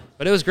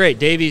 But it was great.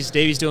 Davey's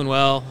doing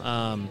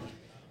well.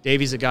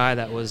 Davey's a guy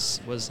that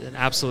was an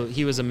absolute –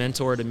 he was a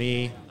mentor to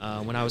me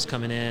when I was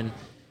coming in.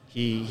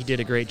 He did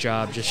a great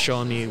job just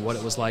showing me what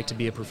it was like to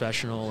be a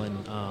professional.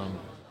 And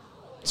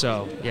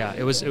so, yeah,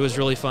 it was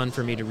really fun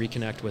for me to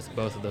reconnect with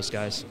both of those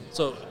guys.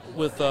 So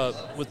with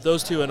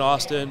those two in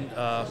Austin,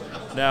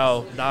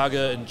 now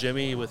Naga and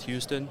Jimmy with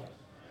Houston,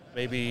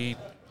 maybe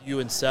you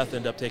and Seth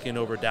end up taking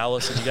over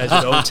Dallas and you guys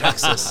would own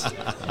Texas.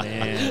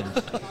 Man,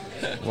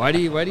 why do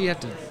you have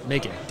to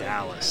make it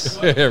Dallas?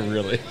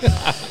 Really?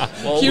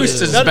 Well,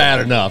 Houston's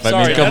bad enough.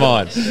 I mean, come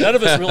on. None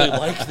of us really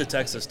like the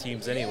Texas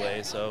teams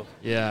anyway, so.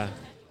 Yeah.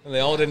 And they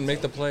all didn't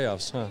make the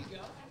playoffs, huh?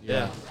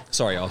 Yeah.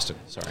 Sorry, Austin.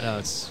 Sorry. No,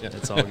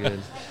 it's all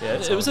good. Yeah,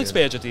 it was an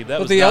expansion team.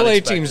 But the LA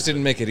teams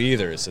didn't make it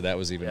either, so that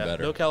was even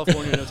better. No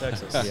California, no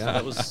Texas.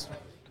 That was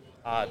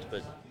odd,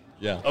 but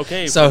yeah.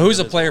 Okay. So who's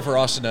a player for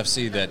Austin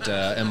FC that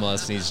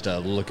MLS needs to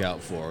look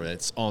out for?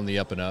 That's on the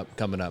up and up,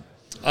 coming up.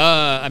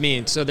 I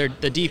mean, so the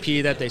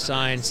DP that they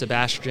signed,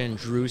 Sebastian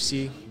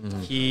Drusi,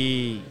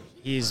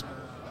 he's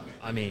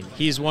I mean,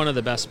 he's one of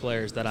the best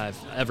players that I've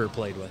ever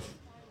played with.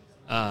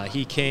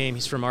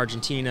 He's from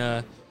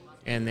Argentina,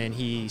 and then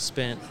he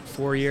spent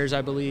 4 years,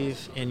 I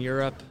believe, in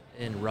Europe,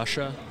 in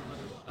Russia.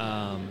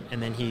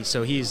 And then he's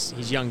a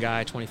young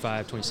guy,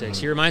 25, 26.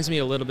 He reminds me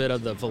a little bit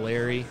of the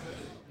Valeri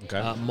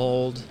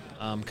mold,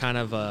 kind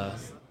of a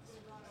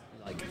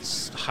like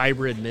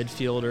hybrid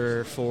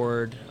midfielder,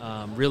 forward,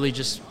 really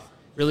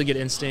good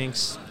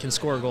instincts, can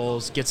score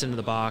goals, gets into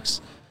the box.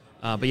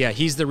 But yeah,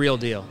 he's the real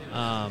deal.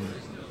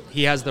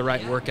 He has the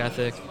right work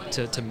ethic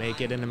to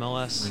make it in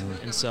MLS.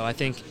 And so I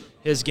think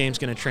his game's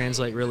going to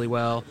translate really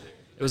well.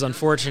 It was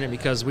unfortunate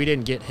because we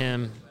didn't get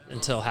him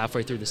until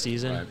halfway through the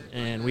season. Right.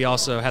 And we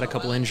also had a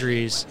couple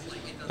injuries.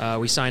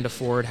 We signed a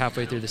forward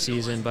halfway through the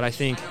season. But I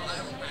think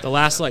the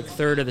last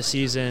third of the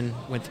season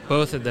with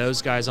both of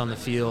those guys on the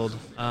field,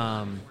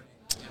 our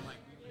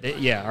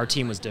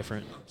team was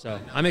different. So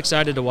I'm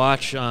excited to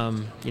watch,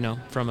 from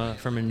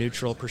a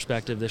neutral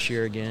perspective this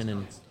year again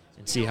and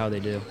see how they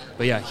do.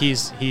 But yeah,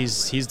 he's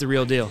the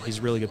real deal. He's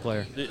a really good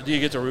player. Do you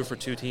get to root for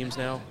two teams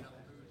now?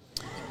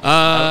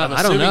 I'm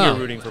I don't know. You're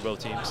rooting for both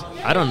teams.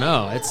 I don't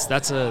know.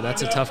 That's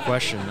a tough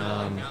question.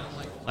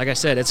 Like I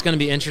said, it's going to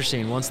be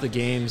interesting once the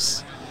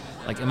games.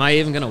 Am I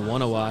even going to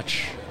want to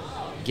watch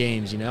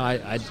games?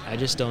 I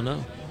just don't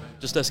know.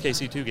 Just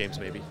SKC2 games,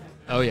 maybe.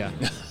 Oh yeah,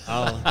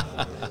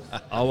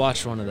 I'll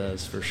watch one of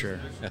those for sure.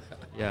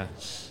 Yeah.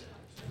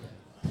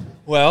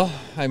 Well,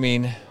 I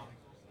mean,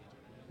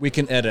 we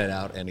can edit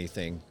out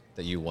anything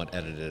that you want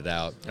edited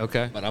out.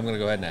 Okay. But I'm going to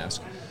go ahead and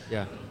ask.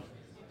 Yeah.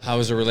 How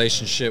was the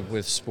relationship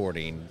with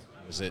Sporting?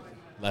 Was it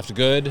left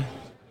good?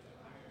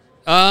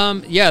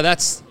 Yeah,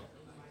 that's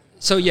 –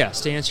 so,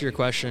 yes, to answer your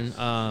question,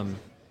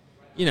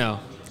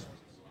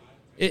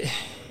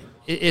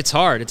 it's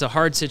hard. It's a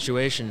hard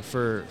situation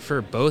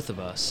for both of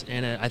us.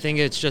 And I think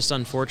it's just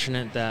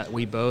unfortunate that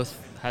we both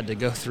had to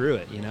go through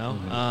it,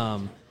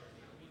 Mm-hmm.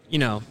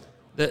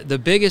 The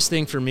biggest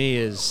thing for me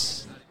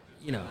is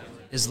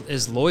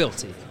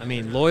loyalty. I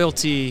mean,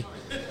 loyalty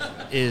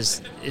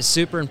is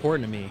super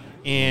important to me.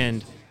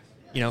 And –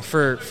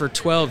 for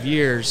 12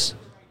 years,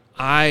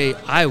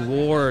 I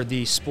wore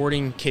the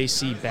Sporting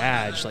KC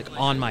badge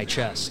on my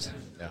chest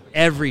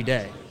every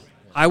day.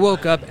 I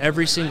woke up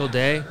every single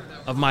day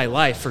of my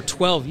life for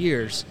 12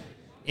 years,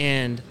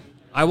 and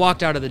I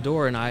walked out of the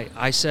door and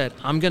I said,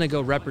 I'm going to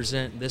go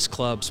represent this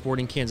club,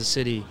 Sporting Kansas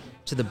City,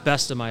 to the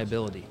best of my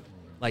ability.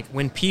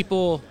 When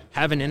people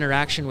have an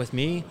interaction with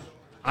me,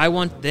 I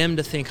want them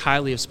to think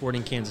highly of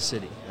Sporting Kansas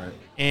City. Right.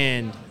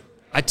 And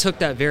I took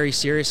that very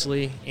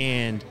seriously,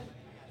 and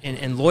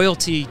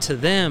loyalty to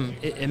them,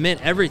 it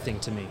meant everything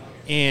to me.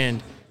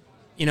 And,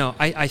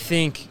 I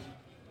think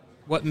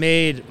what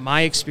made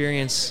my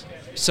experience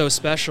so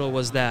special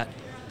was that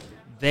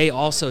they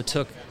also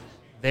took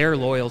their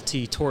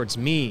loyalty towards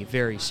me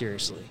very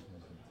seriously.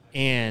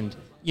 And,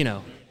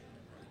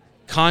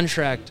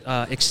 contract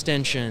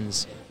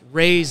extensions,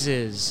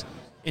 raises,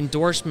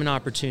 endorsement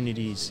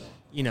opportunities,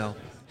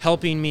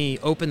 helping me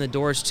open the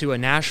doors to a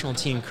national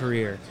team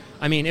career.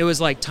 I mean, it was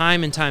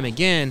time and time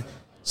again,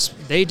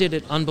 they did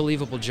an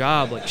unbelievable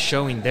job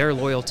showing their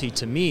loyalty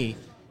to me.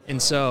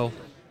 And so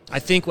I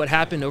think what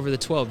happened over the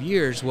 12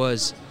 years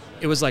was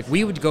it was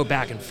we would go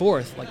back and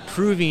forth,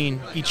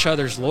 proving each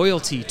other's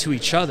loyalty to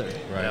each other.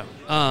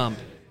 Right.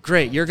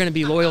 Great, you're going to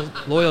be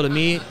loyal to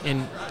me,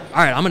 and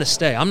all right, I'm going to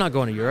stay. I'm not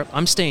going to Europe.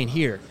 I'm staying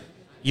here.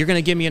 You're going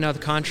to give me another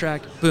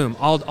contract. Boom,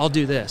 I'll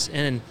do this.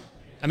 And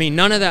I mean,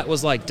 none of that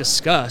was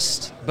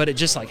discussed, but it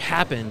just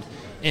happened.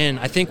 And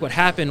I think what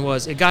happened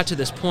was it got to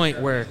this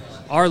point where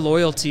our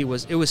loyalty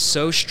was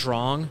so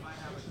strong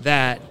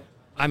that,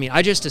 I mean,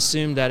 I just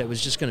assumed that it was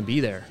just going to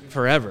be there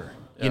forever,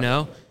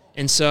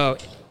 And so,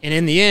 and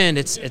in the end,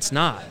 it's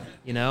not,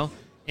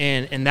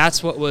 And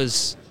that's what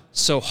was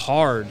so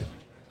hard.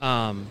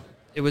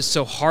 It was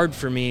so hard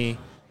for me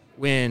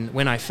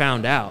when I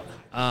found out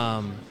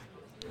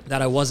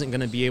that I wasn't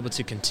going to be able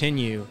to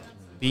continue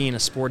being a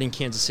Sporting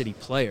Kansas City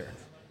player.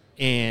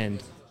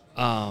 And,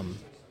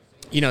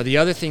 the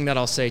other thing that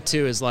I'll say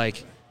too is I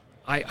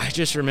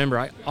just remember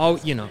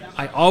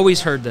I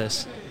always heard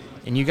this,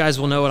 and you guys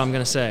will know what I'm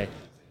going to say.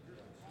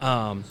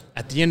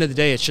 At the end of the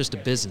day, it's just a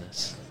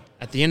business.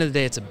 At the end of the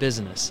day, it's a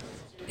business.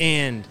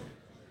 And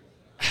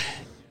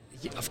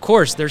of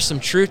course, there's some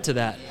truth to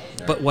that.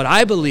 But what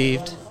I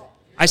believed,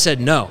 I said,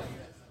 no,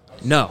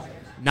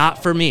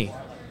 not for me.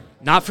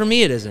 Not for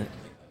me, it isn't.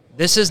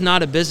 This is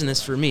not a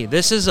business for me.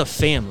 This is a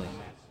family,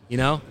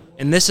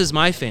 and this is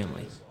my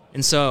family.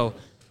 And so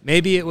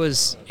maybe it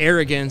was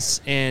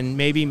arrogance and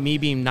maybe me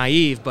being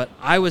naive, but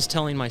I was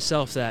telling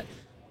myself that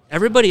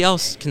everybody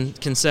else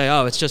can say,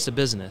 oh, it's just a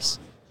business.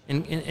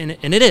 And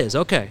it is,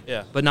 okay.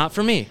 Yeah. But not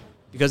for me,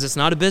 because it's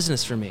not a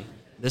business for me.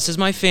 This is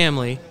my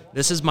family,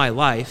 this is my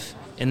life,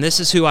 and this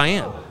is who I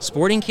am.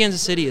 Sporting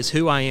Kansas City is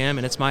who I am,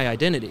 and it's my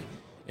identity.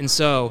 And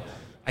so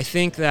I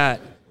think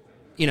that,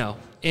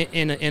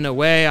 in a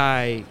way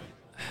I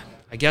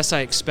guess I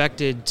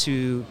expected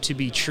to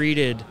be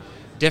treated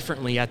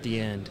differently at the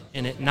end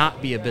and it not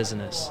be a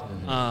business.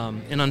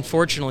 Mm-hmm. And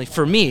unfortunately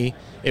for me,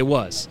 it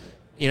was.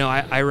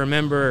 I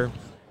remember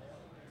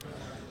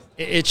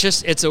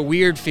it's a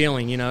weird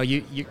feeling, you know.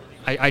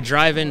 I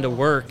drive into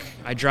work,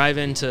 I drive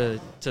into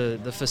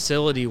the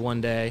facility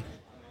one day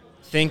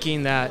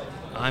thinking that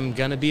I'm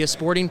going to be a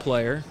sporting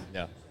player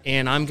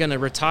and I'm going to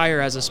retire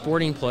as a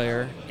sporting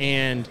player,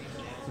 and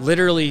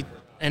literally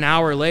an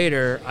hour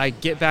later I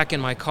get back in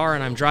my car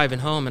and I'm driving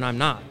home and I'm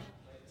not,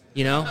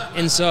 you know.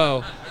 And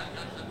so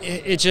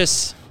it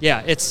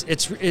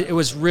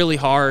was really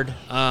hard,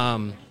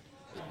 and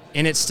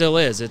it still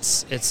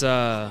is.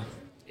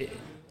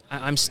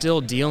 I'm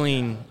still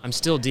dealing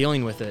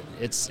with it.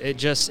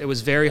 It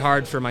was very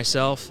hard for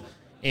myself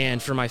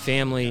and for my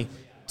family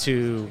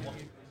to,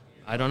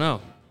 I don't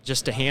know,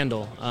 just to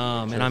handle.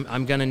 And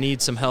I'm going to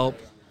need some help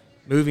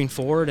moving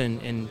forward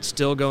and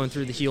still going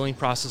through the healing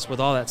process with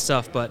all that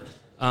stuff. But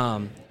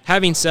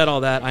having said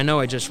all that, I know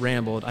I just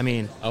rambled. I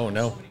mean, oh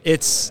no,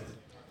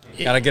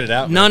 gotta get it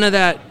out. None of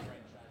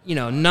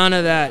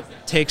that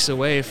takes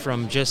away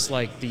from just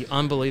like the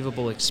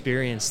unbelievable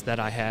experience that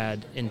I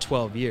had in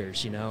 12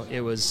 years. You know,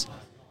 it was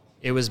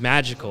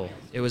magical.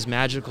 It was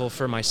magical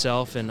for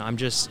myself, and I'm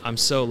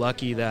so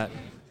lucky that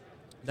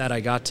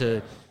I got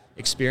to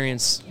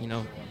experience, you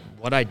know,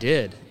 what I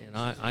did, and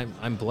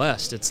I'm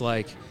blessed. It's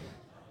like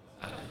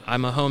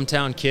I'm a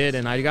hometown kid,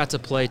 and I got to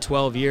play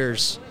 12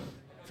 years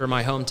for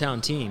my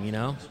hometown team. You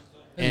know,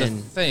 and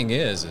the thing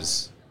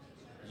is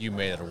you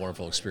made it a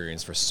wonderful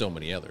experience for so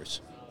many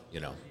others. You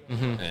know,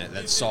 and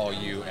that saw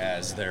you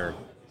as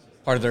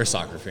part of their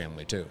soccer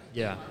family too.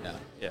 Yeah.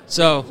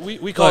 So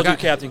we called you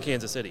Captain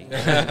Kansas City.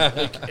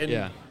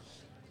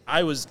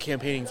 I was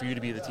campaigning for you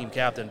to be the team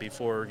captain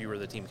before you were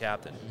the team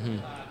captain,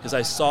 because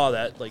I saw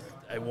that, like,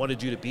 I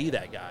wanted you to be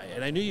that guy,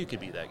 and I knew you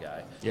could be that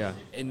guy. Yeah.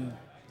 And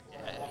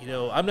you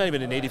know, I'm not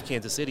even a native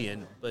Kansas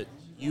Cityan, but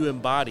you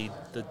embodied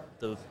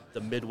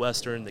the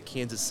Midwestern, the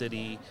Kansas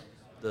City,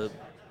 the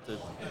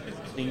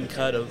clean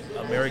cut of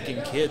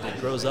American kid that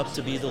grows up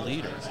to be the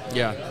leader.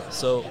 Yeah.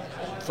 So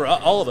for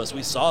all of us,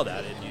 we saw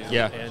that in you.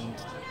 Yeah. And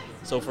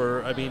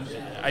so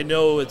I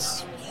know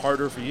it's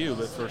harder for you,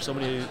 but for so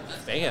many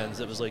fans,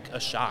 it was like a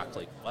shock.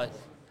 Like, what?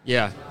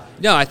 Yeah.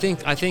 No, I think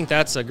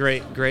that's a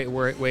great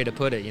way to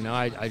put it. You know,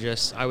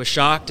 I was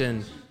shocked,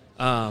 and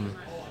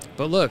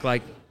but look,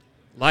 like,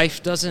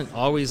 life doesn't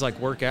always like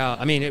work out.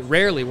 I mean, it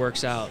rarely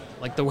works out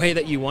like the way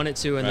that you want it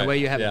to and the way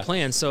you have it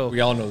planned. So we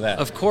all know that.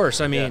 Of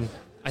course. I mean,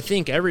 I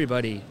think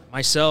everybody,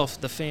 myself,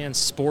 the fans,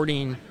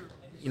 sporting,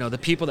 you know, the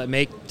people that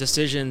make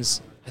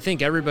decisions, I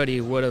think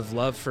everybody would have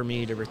loved for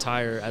me to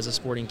retire as a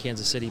sporting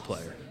Kansas City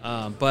player.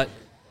 But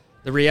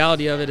the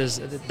reality of it is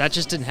that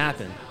just didn't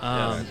happen.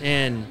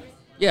 And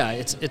yeah,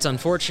 it's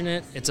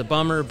unfortunate. It's a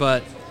bummer,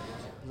 but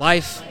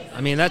life,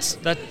 I mean, that's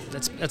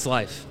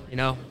life. You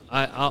know,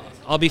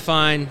 I'll be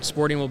fine.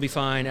 Sporting will be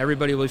fine.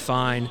 Everybody will be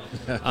fine.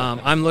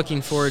 I'm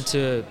looking forward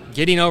to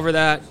getting over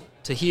that,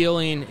 to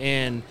healing.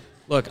 And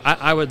look,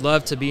 I would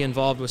love to be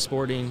involved with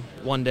sporting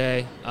one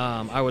day.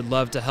 I would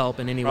love to help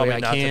in any way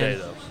I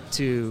can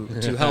to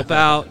help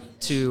out,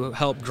 to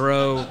help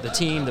grow the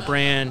team, the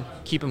brand,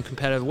 keep them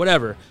competitive,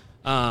 whatever.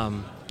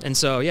 And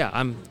so, yeah,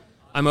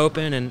 I'm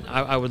open, and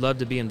I would love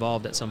to be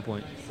involved at some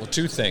point. Well,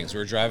 two things.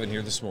 We're driving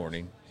here this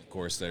morning. Of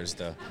course, there's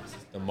the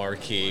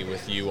marquee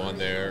with you on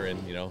there,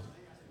 and, you know,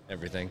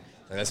 everything.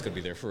 And that's going to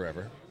be there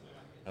forever.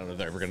 I don't know if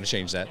they're ever going to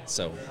change that,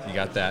 so you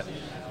got that.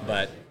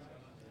 But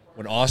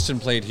when Austin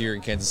played here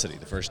in Kansas City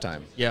the first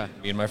time, me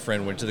and my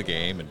friend went to the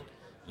game, and,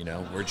 you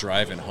know, we're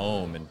driving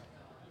home, and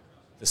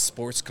the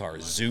sports car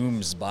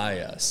zooms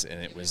by us,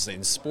 and it was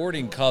in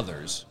sporting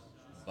colors,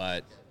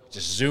 but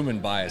just zooming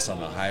by us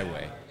on the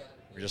highway.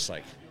 We're just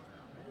like,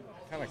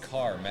 what kind of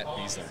car Matt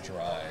Besler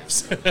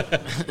drives?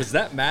 Was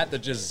that Matt that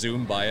just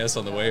zoomed by us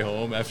on the way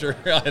home after?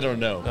 I don't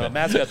know. No,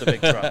 Matt's got the big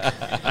truck.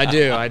 I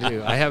do.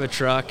 I have a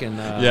truck, and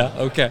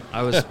okay.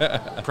 I was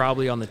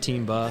probably on the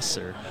team bus,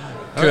 or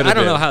I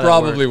don't know how that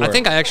probably worked. I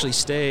think I actually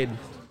stayed.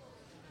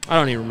 I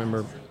don't even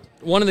remember.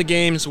 One of the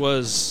games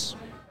was,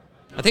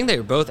 I think they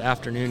were both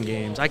afternoon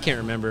games. I can't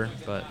remember,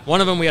 but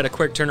one of them we had a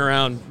quick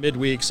turnaround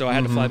midweek, so I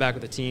had to fly back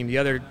with the team. The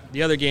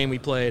other game we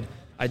played,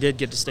 I did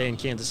get to stay in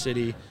Kansas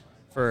City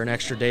for an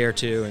extra day or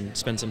two and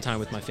spend some time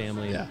with my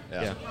family.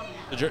 Yeah.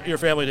 Did your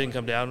family didn't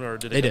come down, or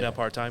did they come down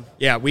part-time?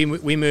 Yeah, we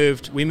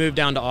moved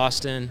down to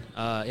Austin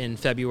in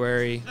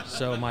February,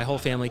 so my whole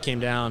family came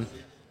down.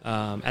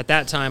 At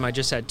that time, I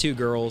just had 2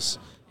 girls,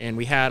 and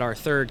we had our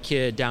third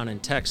kid down in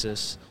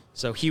Texas.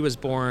 So he was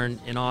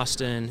born in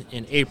Austin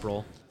in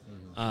April.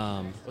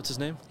 What's his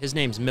name? His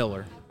name's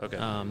Miller. Okay.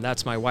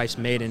 That's my wife's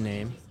maiden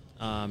name,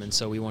 and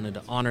so we wanted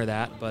to honor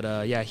that.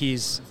 But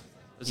he's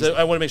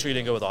I want to make sure you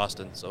didn't go with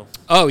Austin. So.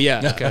 Oh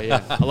yeah, okay,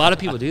 yeah. A lot of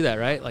people do that,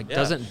 right? Like,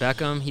 doesn't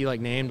Beckham? He like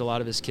named a lot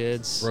of his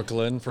kids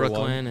Brooklyn,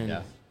 and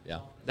yeah.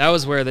 That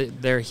was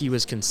where he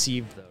was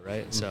conceived, though,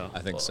 right? So I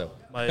think so.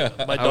 My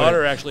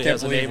daughter actually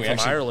has a name from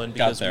Ireland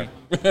because my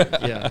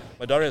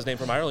daughter has a name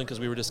from Ireland because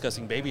we were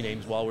discussing baby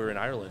names while we were in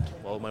Ireland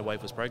while my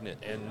wife was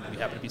pregnant, and we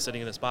happened to be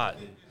sitting in a spot.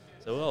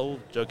 So we'll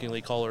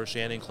jokingly call her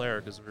Shannon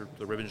Clare because we're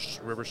the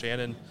River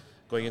Shannon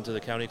going into the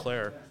County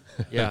Clare.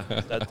 Yeah.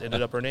 That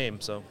ended up her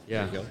name. So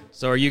yeah.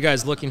 So are you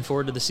guys looking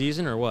forward to the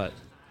season or what?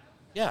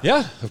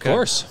 Yeah, of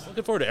course.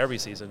 Looking forward to every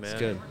season, man. It's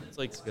good. It's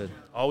like It's good.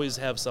 always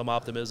have some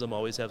optimism,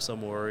 always have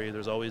some worry.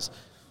 There's always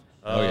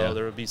yeah.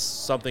 there would be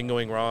something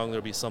going wrong, there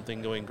would be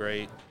something going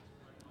great.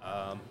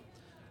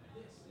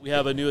 We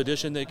have a new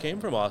addition that came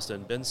from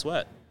Austin, Ben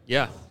Sweat.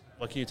 Yeah.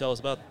 What can you tell us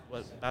about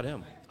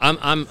him?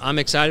 I'm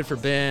excited for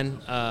Ben.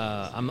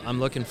 I'm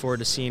looking forward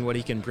to seeing what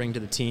he can bring to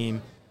the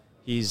team.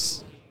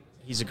 He's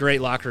a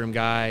great locker room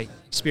guy,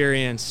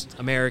 experienced,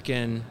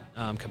 American,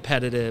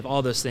 competitive,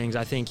 all those things.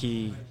 I think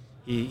he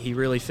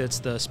really fits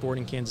the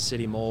Sporting Kansas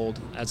City mold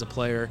as a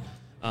player.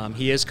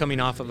 He is coming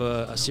off of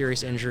a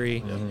serious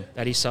injury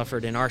that he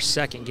suffered in our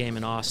second game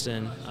in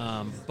Austin.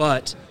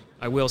 But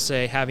I will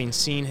say, having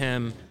seen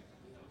him,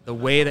 the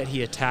way that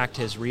he attacked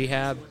his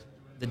rehab,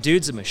 the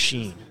dude's a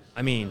machine.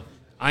 I mean,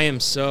 I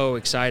am so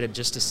excited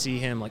just to see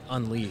him like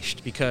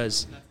unleashed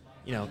because,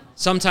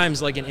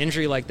 sometimes like an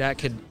injury like that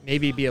could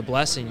maybe be a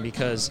blessing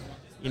because,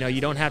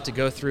 you don't have to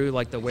go through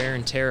like the wear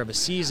and tear of a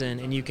season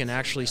and you can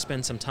actually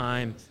spend some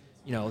time.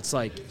 It's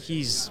like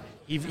he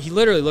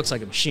literally looks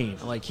like a machine.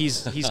 Like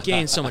he's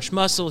gained so much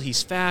muscle.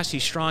 He's fast.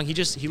 He's strong.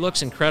 He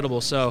looks incredible.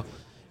 So,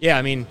 yeah,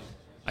 I mean,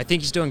 I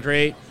think he's doing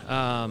great.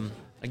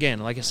 Again,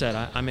 like I said,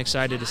 I'm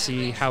excited to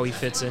see how he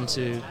fits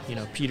into,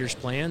 Peter's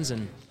plans,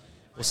 and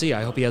we'll see.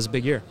 I hope he has a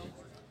big year.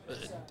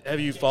 Have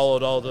you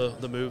followed all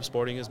the moves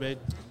Sporting has made?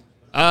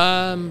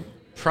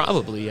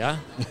 Probably, yeah.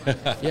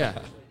 Yeah.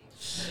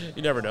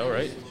 You never know,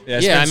 right? Yeah,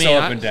 it's been so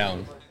up and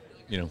down.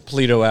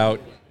 Polito out,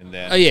 and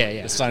then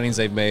yeah. The signings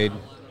they've made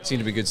seem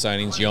to be good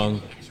signings,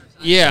 young.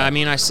 Yeah, I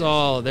mean, I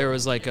saw there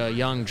was like a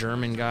young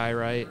German guy,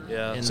 right?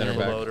 Yeah, center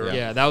back.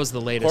 Yeah, that was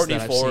the latest Courtney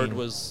that I've Ford seen.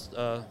 was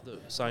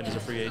signed as a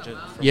free agent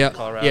from Yeah,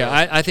 Colorado.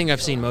 yeah, I think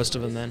I've seen most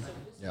of them then.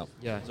 Yeah.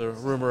 Yeah. There's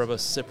a rumor of a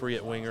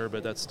Cypriot winger,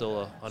 but that's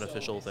still an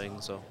unofficial thing.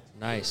 So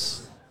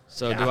Nice.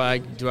 So Yeah.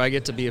 do I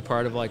get to be a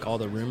part of like all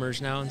the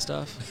rumors now and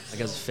stuff?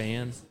 Like as a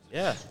fan?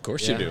 yeah, Of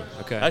course Yeah. you do.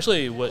 Okay.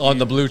 actually, On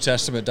the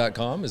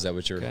BlueTestament.com, is that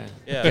what you're? Okay.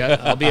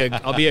 Yeah. I'll be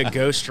a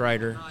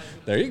ghostwriter.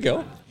 There you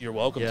go. you're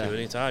welcome Yeah. to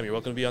anytime. You're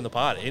welcome to be on the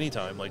pod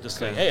anytime. Like just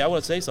say, Okay. hey, I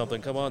want to say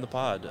something. Come on the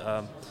pod.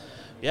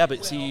 Yeah,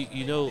 but see,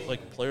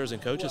 like players and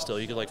coaches still,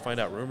 you could like find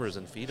out rumors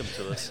and feed them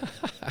to us.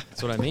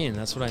 That's what I mean.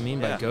 That's what I mean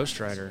by Yeah.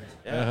 ghostwriter.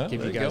 Yeah. Give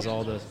there you you guys go.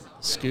 all the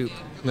scoop.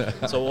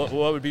 So what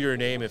would be your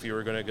name if you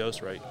were going to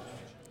ghostwrite?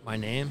 My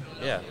name?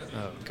 Yeah.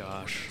 Oh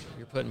gosh,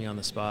 you're putting me on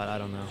the spot. I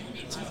don't know.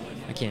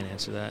 I can't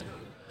answer that.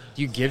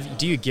 Do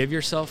you give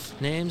yourself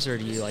names, or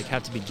do you like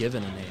have to be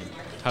given a name?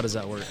 How does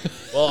that work?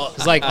 Well,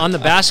 It's like on the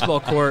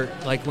basketball court,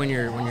 like when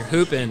you're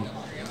hooping,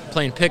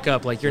 playing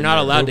pickup, like you're not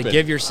you're allowed to hooping.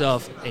 give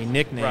yourself a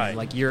nickname. Right.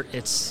 Like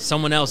it's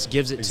someone else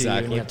gives it to you,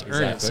 and you have to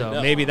earn it. Exactly. So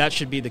No. maybe that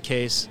should be the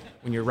case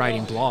when you're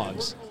writing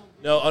blogs.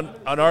 no,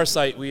 on our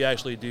site, we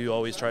actually do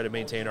always try to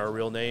maintain our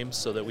real names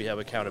so that we have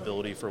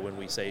accountability for when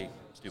we say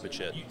stupid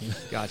shit.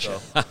 Gotcha.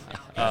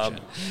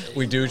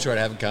 We do try to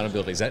have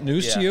accountability. Is that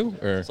news Yeah. to you?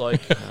 Or It's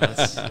like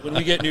when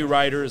we get new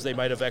writers, they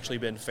might have actually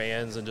been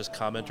fans and just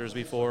commenters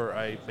before.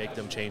 I make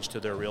them change to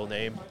their real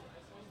name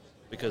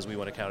because we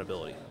want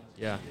accountability.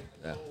 Yeah.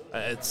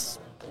 yeah.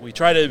 We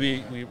try to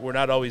be. We're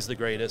not always the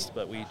greatest,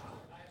 but we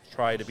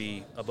try to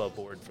be above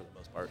board for the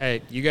most part.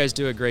 Hey, you guys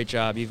do a great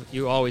job.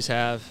 You always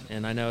have,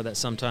 and I know that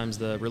sometimes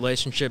the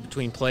relationship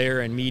between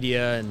player and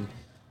media and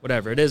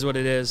whatever, it is what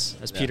it is,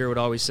 as Peter would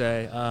always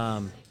say.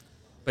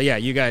 But yeah,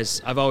 you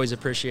guys, I've always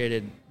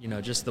appreciated,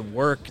 just the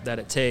work that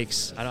it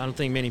takes. I don't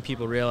think many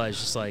people realize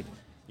just like,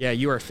 yeah,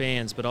 you are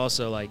fans, but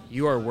also like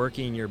you are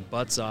working your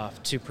butts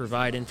off to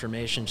provide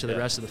information to the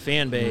rest of the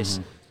fan base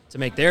to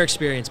make their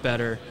experience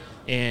better.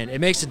 And it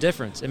makes a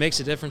difference. It makes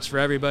a difference for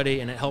everybody,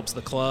 and it helps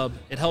the club.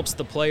 It helps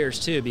the players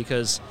too,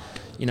 because,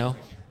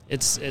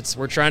 it's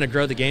we're trying to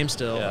grow the game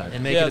still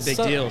and make it a big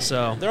deal.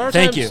 So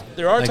thank you.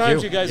 There are Thank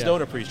times you. you guys Yeah.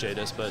 don't appreciate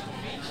us, but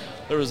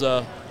there was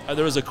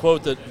a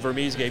quote that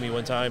Vermees gave me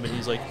one time, and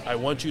he's like, "I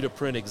want you to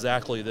print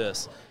exactly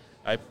this."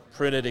 I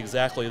printed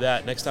exactly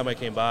that. Next time I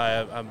came by,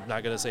 I'm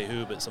not going to say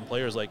who, but some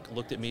players like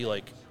looked at me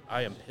like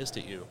I am pissed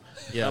at you.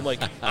 Yeah. And I'm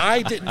like,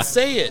 I didn't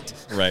say it.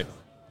 Right.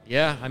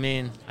 Yeah, I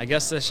mean, I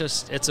guess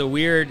it's a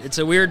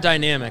weird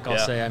dynamic, I'll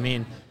Yeah. say. I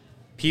mean,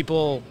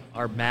 people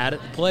are mad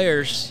at the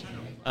players,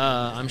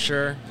 I'm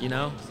sure,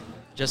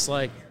 just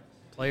like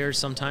players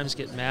sometimes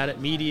get mad at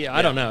media.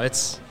 I don't know.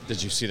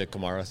 Did you see the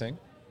Kamara thing?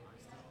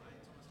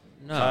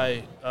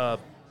 No.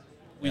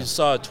 We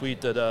saw a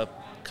tweet that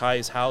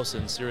Kai's house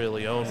in Sierra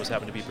Leone was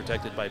having to be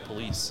protected by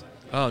police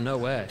Oh, no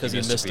way. because he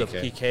missed a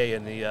PK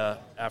in the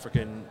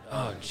African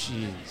Oh,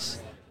 jeez.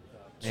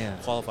 Man.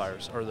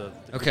 qualifiers or the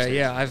group Okay, stage.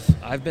 yeah,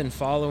 I've been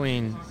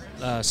following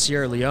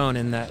Sierra Leone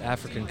in that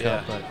African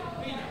Cup, Yeah.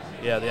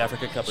 but Yeah, the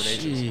African Cup of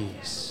Nations.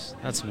 jeez,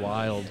 that's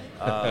wild.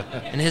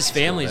 And his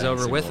family's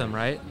over with him,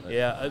 right?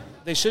 Yeah,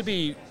 they should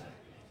be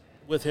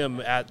with him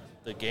at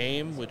the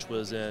game, which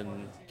was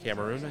in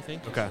Cameroon, I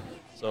think. Okay.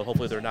 So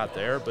hopefully they're not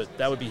there, but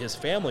that would be his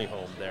family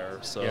home there.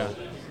 So Yeah.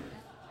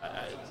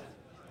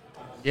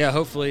 Yeah,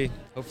 hopefully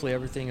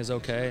everything is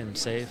okay and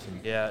safe.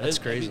 And yeah, that's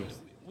crazy.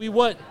 We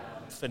want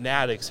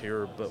fanatics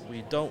here, but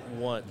we don't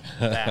want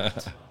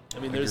that. I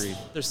mean, there's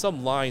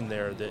some line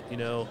there that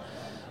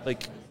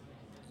like,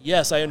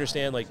 yes, I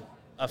understand, like,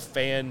 a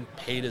fan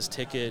paid his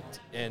ticket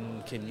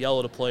and can yell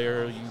at a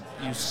player,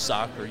 you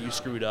suck or you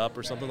screwed up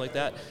or something like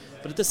that.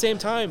 But at the same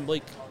time,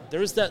 like,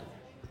 there's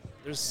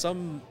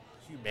some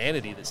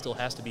humanity that still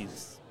has to be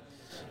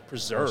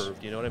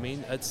preserved. You know what I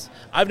mean?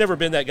 I've never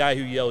been that guy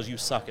who yells "you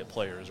suck" at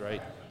players,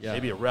 right? Yeah.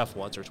 Maybe a ref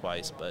once or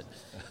twice, but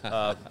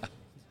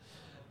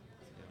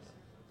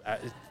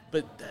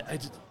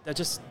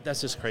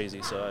that's just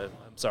crazy. So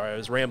I'm sorry, I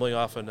was rambling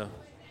off on a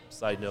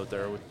side note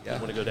there. I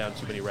don't want to go down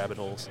too many rabbit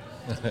holes.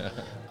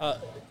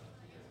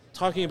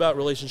 Talking about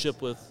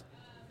relationship with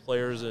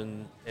players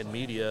and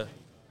media,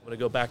 I'm going to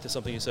go back to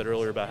something you said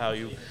earlier about how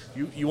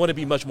you want to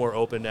be much more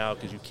open now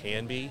because you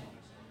can be.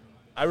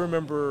 I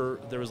remember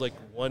there was like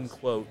one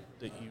quote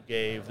that you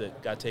gave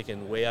that got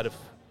taken way out of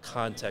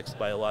context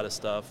by a lot of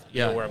stuff.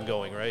 You know where I'm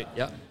going, right?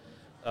 Yeah.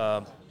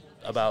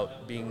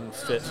 About being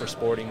fit for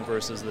Sporting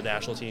versus the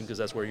national team because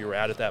that's where you were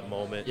at that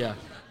moment. Yeah.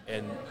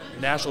 And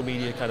national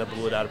media kind of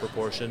blew it out of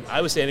proportion.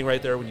 I was standing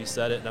right there when you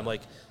said it, and I'm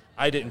like,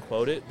 I didn't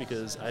quote it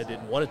because I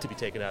didn't want it to be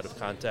taken out of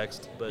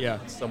context, but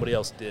somebody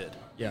else did.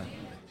 Yeah.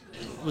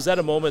 Was that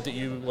a moment that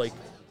you, like,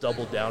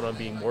 doubled down on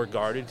being more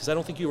guarded? Because I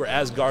don't think you were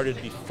as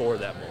guarded before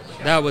that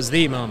moment. That was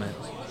the moment.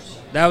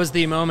 That was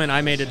the moment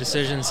I made a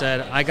decision,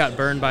 said, I got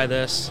burned by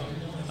this.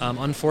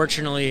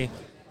 Unfortunately,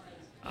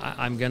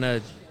 I'm going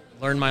to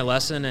learn my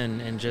lesson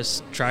and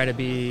just try to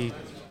be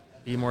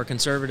more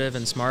conservative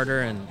and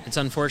smarter. And it's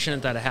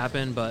unfortunate that it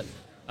happened, but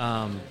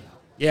I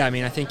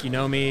mean, I think you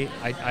know me.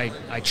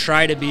 I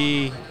try to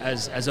be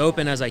as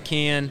open as I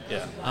can.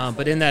 Yeah.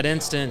 But in that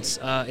instance,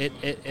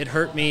 it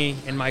hurt me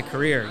in my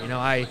career. You know,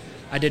 I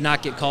did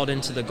not get called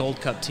into the Gold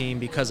Cup team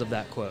because of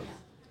that quote.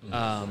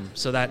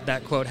 So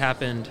that quote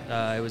happened.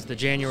 It was the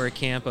January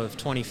camp of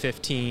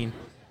 2015,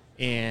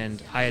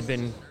 and I had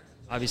been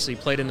obviously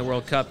played in the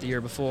World Cup the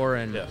year before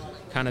and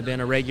kind of been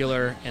a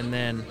regular. And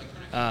then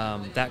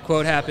that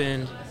quote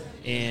happened,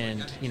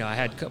 and I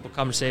had a couple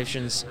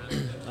conversations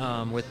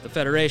with the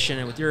federation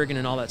and with Jurgen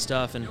and all that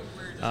stuff. And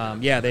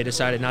they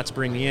decided not to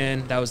bring me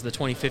in. That was the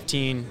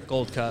 2015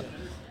 Gold Cup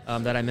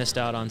that I missed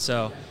out on.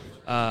 So.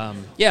 I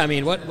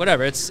mean,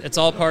 whatever. It's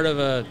all part of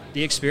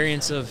the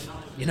experience of,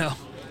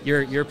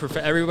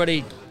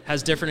 everybody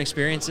has different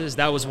experiences.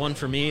 That was one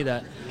for me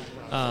that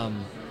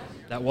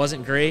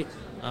wasn't great.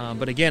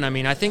 But again, I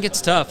mean, I think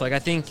it's tough. Like, I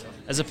think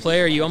as a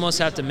player, you almost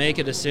have to make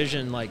a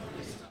decision, like,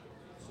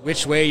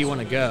 which way you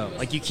want to go.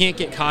 Like, you can't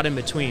get caught in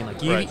between.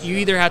 Like, you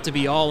either have to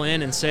be all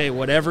in and say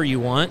whatever you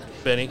want.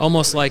 Benny.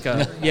 Almost like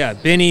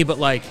Benny, but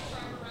like,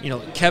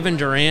 Kevin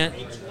Durant,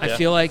 I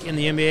feel like in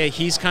the NBA,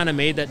 he's kind of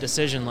made that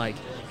decision, like,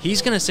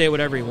 he's going to say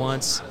whatever he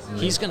wants.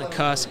 He's going to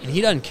cuss, and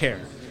he doesn't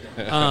care.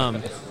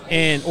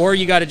 Or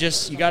you got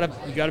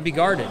to be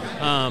guarded.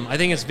 I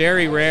think it's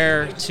very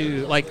rare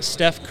to, like,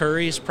 Steph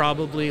Curry's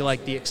probably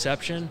like the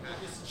exception.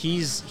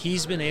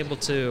 He's been able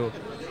to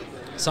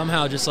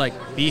somehow just like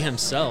be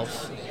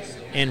himself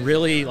and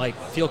really like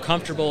feel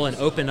comfortable and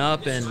open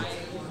up, and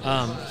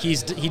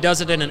he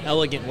does it in an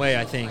elegant way,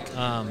 I think.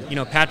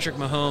 Patrick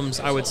Mahomes,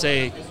 I would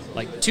say,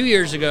 like 2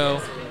 years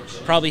ago,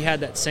 probably had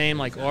that same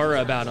like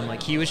aura about him.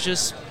 Like, he was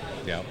just,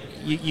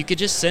 you could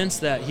just sense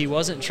that he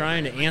wasn't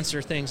trying to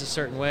answer things a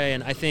certain way.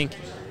 And I think,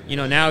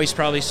 now he's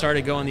probably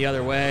started going the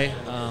other way.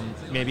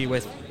 Maybe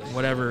with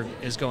whatever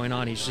is going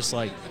on, he's just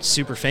like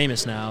super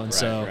famous now, and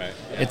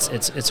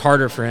it's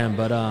harder for him.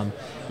 But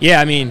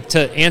I mean,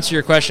 to answer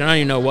your question, I don't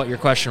even know what your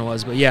question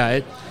was, but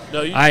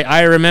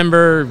I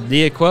remember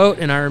the quote,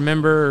 and I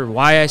remember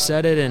why I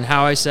said it and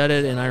how I said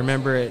it, and I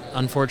remember it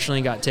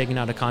unfortunately got taken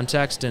out of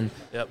context, and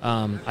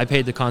I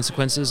paid the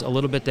consequences a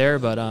little bit there,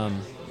 but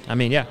I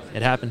mean,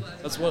 it happened.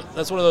 That's one of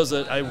those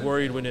that I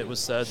worried when it was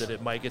said that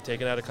it might get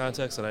taken out of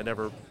context, and I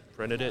never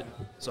printed it,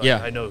 so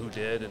I know who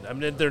did, and I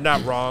mean, they're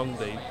not wrong.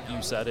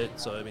 You said it,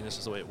 so I mean, this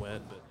is the way it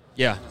went.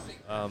 But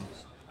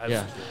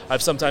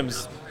I've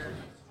sometimes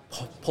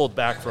pulled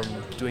back from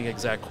doing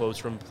exact quotes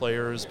from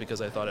players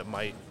because I thought it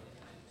might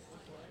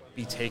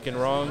be taken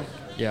wrong.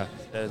 Yeah.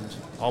 And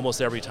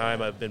almost every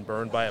time I've been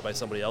burned by it by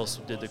somebody else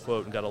who did the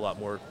quote and got a lot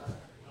more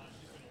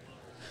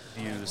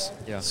views.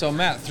 Yeah. So,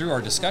 Matt, through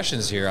our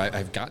discussions here,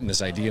 I've gotten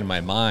this idea in my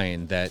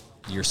mind that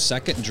your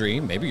second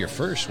dream, maybe your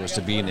first, was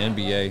to be an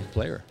NBA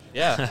player.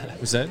 Yeah.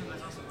 Was that?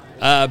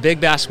 Big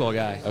basketball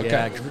guy. Okay.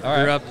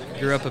 Yeah,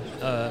 grew up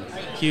a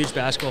huge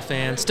basketball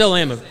fan. Still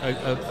am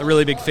a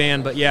really big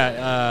fan, but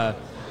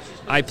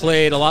I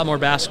played a lot more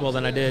basketball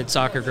than I did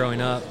soccer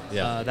growing up.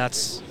 Yeah.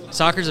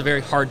 Soccer's a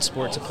very hard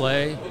sport to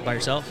play by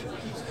yourself,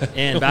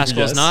 and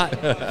basketball's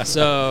not.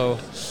 So,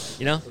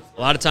 a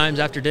lot of times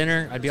after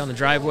dinner, I'd be on the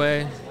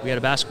driveway. We had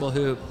a basketball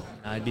hoop.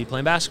 I'd be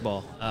playing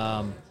basketball.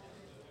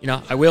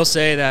 I will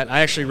say that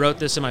I actually wrote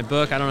this in my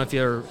book. I don't know if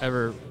you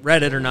ever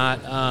read it or not.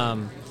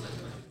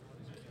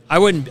 I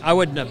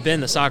wouldn't have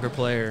been the soccer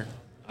player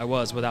I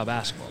was without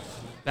basketball.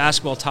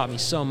 Basketball taught me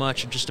so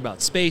much just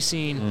about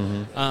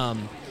spacing,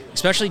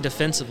 especially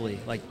defensively,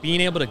 like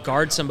being able to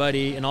guard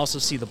somebody and also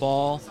see the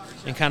ball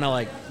and kind of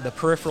like the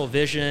peripheral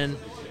vision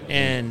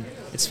and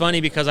it's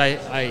funny because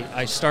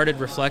I started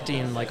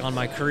reflecting like on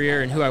my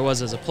career and who I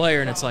was as a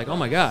player, and it's like, oh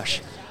my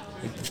gosh,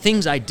 like, the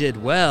things I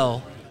did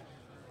well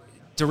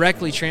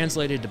directly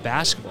translated to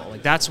basketball.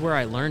 Like that's where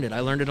I learned it. I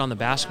learned it on the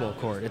basketball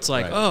court. It's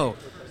like, oh,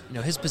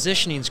 his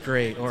positioning's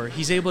great, or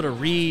he's able to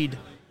read,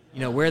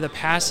 where the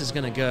pass is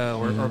going to go,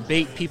 or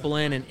bait people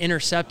in and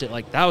intercept it.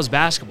 Like that was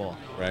basketball.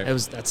 Right.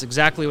 That's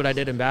exactly what I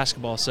did in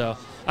basketball. So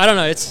I don't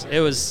know.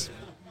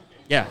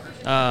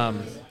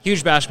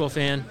 Huge basketball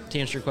fan, to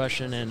answer your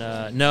question.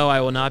 And no,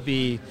 I will not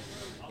be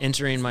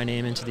entering my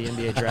name into the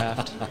NBA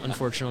draft,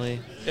 unfortunately.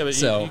 Yeah, but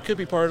you could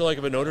be part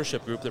of an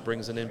ownership group that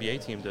brings an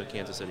NBA team to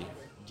Kansas City.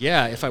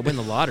 Yeah, if I win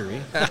the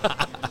lottery.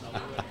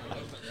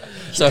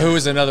 So who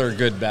is another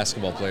good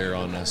basketball player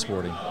on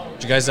Sporting?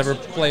 Did you guys ever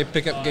play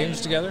pickup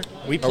games together?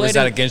 We played. Or was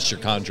that against your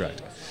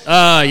contract?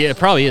 Yeah, it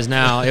probably is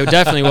now. It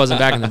definitely wasn't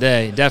back in the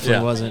day. It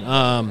definitely wasn't.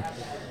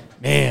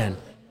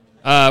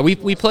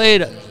 We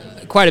played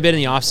quite a bit in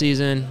the off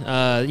season.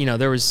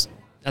 There was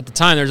at the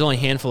time there was only a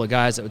handful of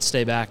guys that would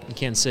stay back in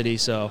Kansas City.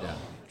 So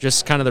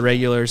just kind of the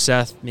regulars: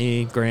 Seth,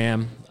 me,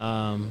 Graham.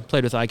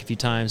 Played with Ike a few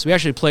times. We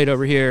actually played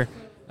over here.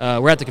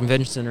 We're at the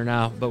convention center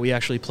now, but we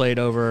actually played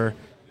over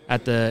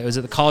at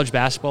the college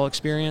basketball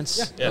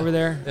experience over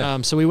there.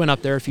 Yeah. So we went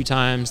up there a few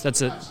times.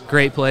 That's a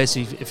great place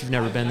if you've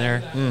never been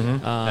there.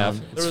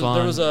 It's fun.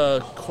 There was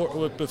a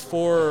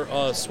before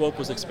Swope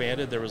was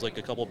expanded. There was a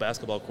couple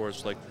basketball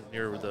courts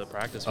near the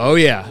practice. Oh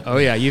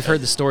yeah. You've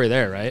heard the story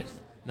there, right?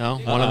 No,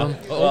 one of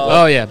them.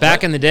 Oh yeah,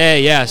 back in the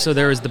day, yeah. So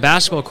there was the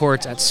basketball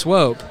courts at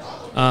Swope,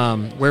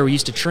 where we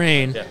used to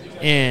train,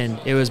 and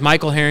it was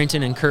Michael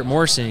Harrington and Kurt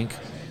Morsink.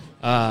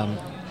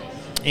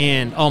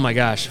 And oh my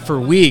gosh, for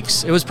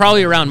weeks, it was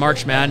probably around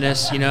March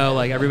Madness,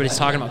 everybody's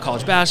talking about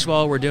college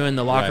basketball. We're doing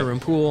the locker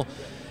room pool.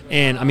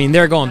 And I mean,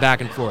 they're going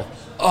back and forth.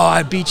 Oh,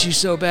 I beat you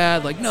so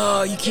bad. Like,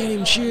 no, you can't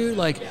even shoot.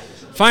 Like,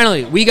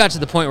 finally, we got to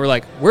the point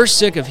where we're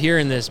sick of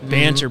hearing this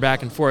banter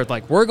back and forth.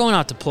 Like, we're going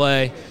out to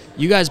play.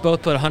 You guys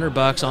both put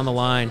 $100 on the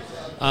line.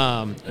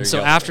 And so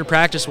after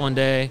practice one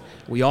day,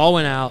 we all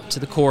went out to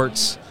the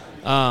courts.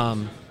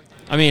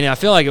 I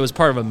feel like it was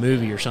part of a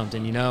movie or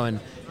something,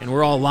 and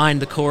we're all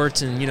lined the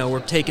courts, and, we're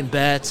taking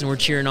bets, and we're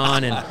cheering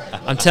on. And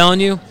I'm telling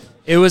you,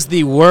 it was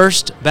the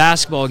worst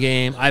basketball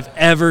game I've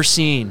ever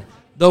seen.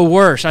 The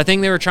worst. I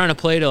think they were trying to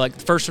play to, the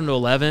first one to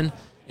 11.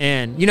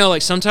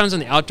 And, sometimes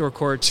on the outdoor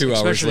courts. 2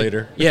 hours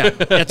later. Yeah,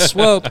 at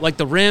Swope,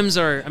 the rims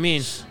are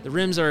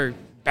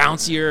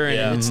bouncier,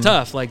 and it's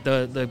tough.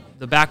 The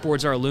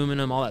backboards are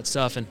aluminum, all that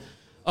stuff. And,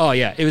 oh,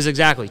 yeah, it was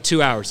exactly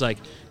 2 hours.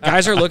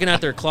 Guys are looking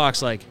at their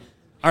clocks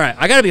all right,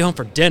 I got to be home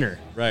for dinner.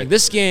 Right.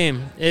 This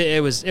game,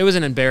 it was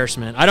an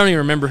embarrassment. I don't even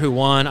remember who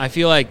won. I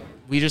feel like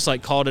we just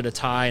called it a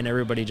tie and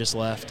everybody just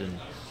left. And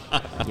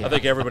I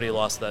think everybody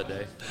lost that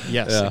day.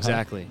 Yes,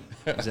 exactly.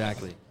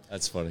 Exactly.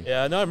 That's funny.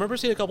 Yeah, no, I remember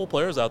seeing a couple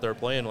players out there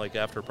playing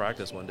after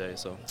practice one day.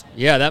 So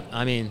yeah, that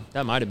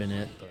might have been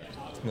it.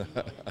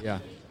 But yeah.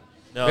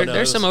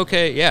 There's some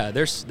okay. Yeah,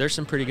 there's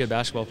some pretty good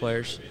basketball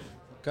players.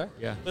 Okay.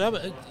 Yeah.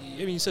 But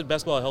you said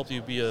basketball helped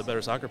you be a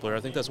better soccer player. I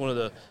think that's one of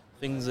the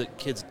things that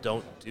kids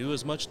don't do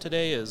as much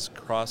today is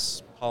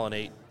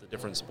cross-pollinate the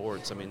different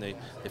sports. I mean, they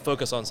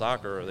focus on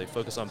soccer or they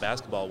focus on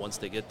basketball once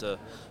they get to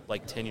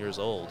 10 years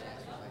old.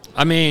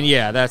 I mean,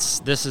 yeah,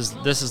 this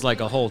is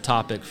a whole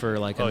topic for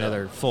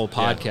another full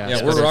podcast.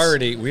 Yeah,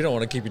 we don't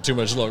want to keep you too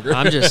much longer.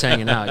 I'm just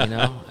hanging out,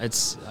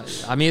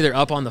 I'm either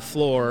up on the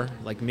floor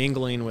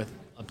mingling with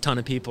a ton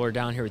of people or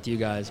down here with you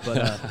guys,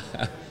 but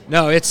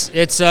no, I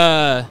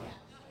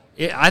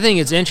think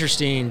it's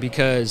interesting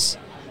because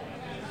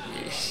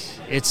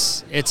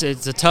it's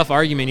a tough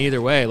argument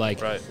either way.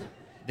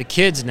 The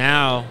kids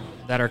now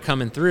that are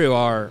coming through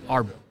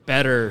are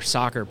better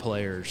soccer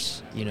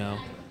players,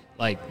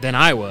 than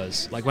I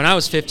was. When I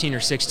was 15 or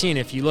 16,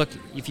 if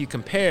you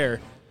compare,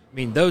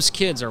 those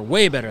kids are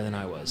way better than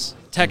I was.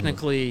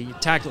 Technically,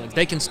 tactically,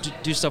 they can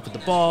do stuff with the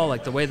ball,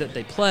 the way that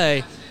they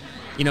play,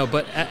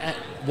 but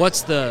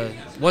what's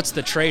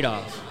the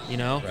trade-off,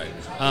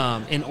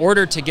 Right. In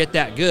order to get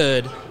that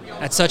good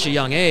at such a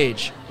young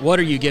age, what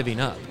are you giving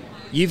up?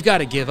 You've got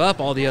to give up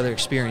all the other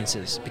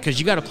experiences because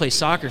you got to play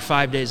soccer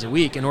 5 days a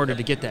week in order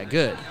to get that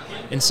good.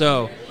 And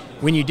so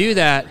when you do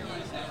that,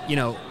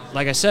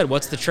 like I said,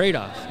 what's the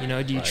trade-off?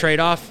 Do you trade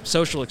off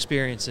social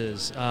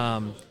experiences,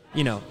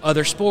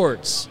 other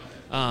sports,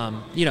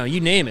 you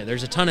name it.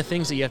 There's a ton of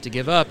things that you have to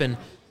give up. And,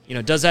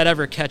 does that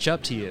ever catch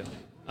up to you?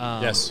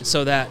 Yes.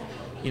 So that,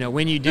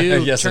 when you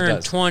do yes,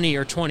 turn 20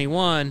 or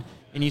 21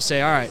 and you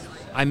say, all right,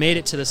 I made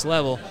it to this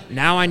level.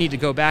 Now I need to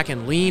go back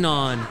and lean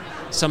on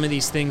some of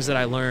these things that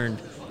I learned,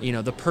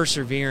 the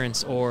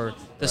perseverance or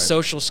the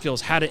social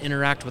skills, how to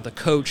interact with a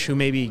coach who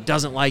maybe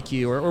doesn't like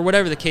you or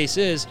whatever the case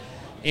is.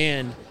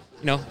 And,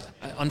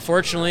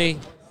 unfortunately,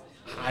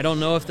 I don't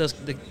know if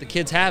the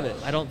kids have it.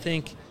 I don't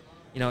think,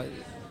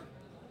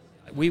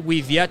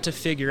 we've yet to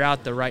figure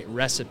out the right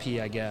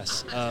recipe, I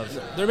guess.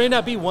 There may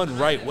not be one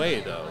right way,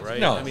 though, right?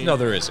 No,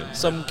 there isn't.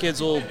 Some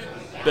kids will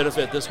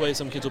benefit this way,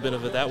 some kids will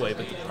benefit that way,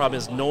 but the problem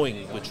is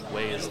knowing which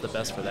way is the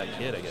best for that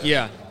kid, I guess.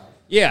 Yeah.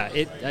 Yeah,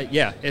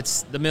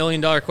 it's the $1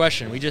 million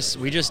question. We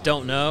just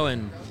don't know,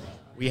 and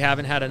we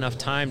haven't had enough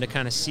time to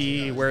kind of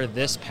see where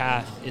this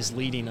path is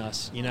leading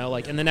us. You know,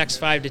 like in the next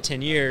 5 to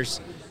 10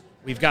 years,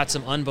 we've got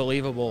some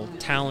unbelievable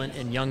talent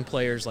and young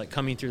players like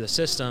coming through the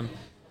system,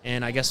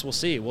 and I guess we'll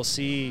see. We'll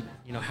see,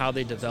 you know, how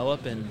they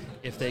develop and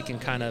if they can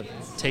kind of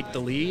take the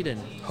lead,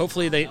 and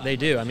hopefully they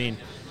do. I mean,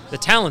 the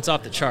talent's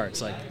off the charts.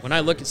 Like when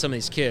I look at some of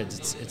these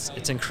kids,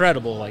 it's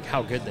incredible like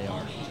how good they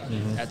are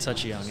at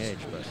such a young age.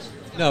 But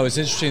No, it's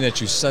interesting that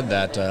you said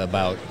that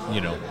about,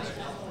 you know,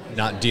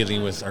 not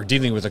dealing with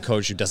a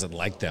coach who doesn't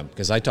like them,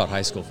 because I taught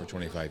high school for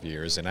 25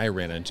 years and I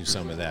ran into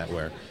some of that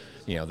where,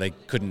 you know, they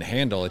couldn't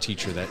handle a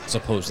teacher that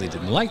supposedly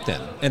didn't like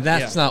them, and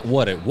that's not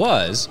what it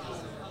was,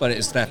 but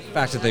it's that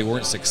fact that they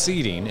weren't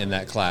succeeding in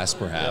that class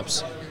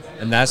perhaps.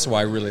 And that's why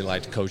I really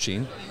liked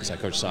coaching, because I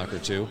coach soccer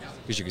too,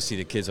 because you can see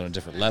the kids on a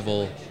different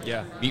level,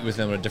 meet with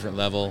them on a different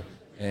level,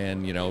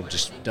 and, you know,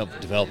 just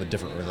develop a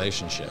different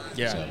relationship.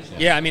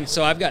 I mean,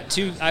 so I've got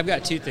two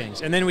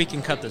things, and then we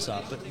can cut this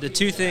off. But the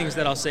two things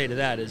that I'll say to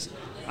that is,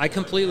 I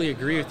completely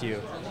agree with you.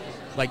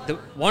 Like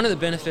one of the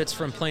benefits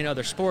from playing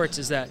other sports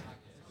is that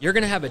you're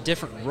going to have a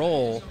different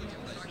role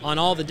on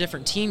all the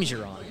different teams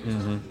you're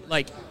on.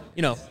 Like,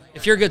 you know,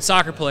 if you're a good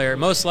soccer player,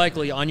 most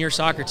likely on your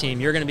soccer team,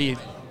 you're going to be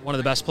one of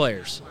the best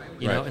players.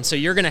 You know, and so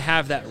you're going to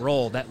have that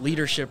role, that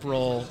leadership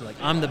role, like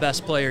I'm the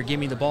best player, give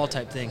me the ball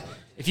type thing.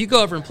 If you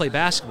go over and play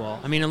basketball,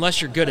 I mean, unless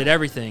you're good at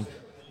everything,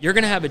 you're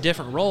going to have a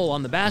different role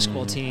on the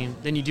basketball team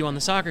than you do on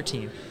the soccer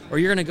team. Or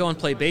you're going to go and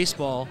play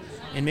baseball,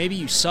 and maybe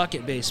you suck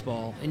at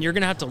baseball, and you're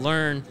going to have to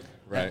learn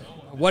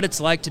what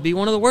it's like to be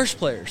one of the worst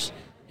players.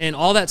 And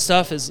all that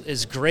stuff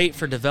is great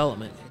for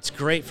development. It's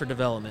great for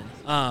development.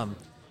 And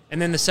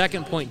then the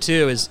second point,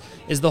 too, is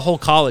the whole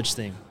college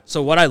thing.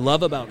 So what I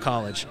love about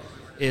college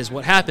is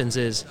what happens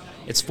is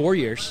it's 4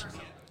 years.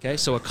 Okay,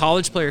 so a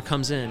college player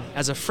comes in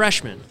as a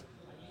freshman.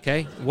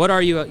 Okay, what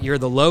are you? You're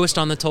the lowest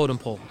on the totem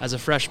pole as a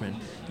freshman.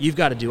 You've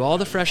got to do all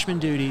the freshman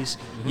duties.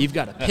 You've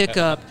got to pick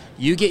up.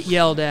 You get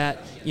yelled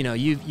at. You know,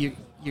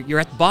 you're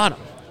at the bottom,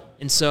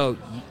 and so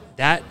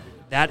that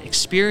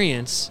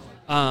experience,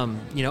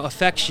 you know,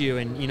 affects you,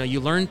 and you know you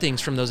learn things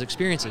from those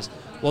experiences.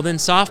 Well, then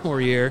sophomore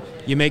year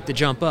you make the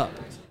jump up,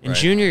 and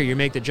junior year you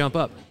make the jump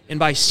up, and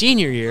by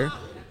senior year,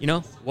 you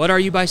know, what are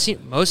you by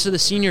senior? Most of the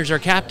seniors are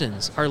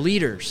captains, are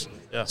leaders.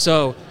 Yeah.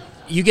 So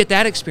you get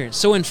that experience.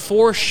 So in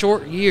 4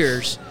 short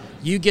years,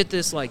 you get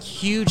this like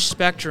huge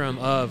spectrum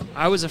of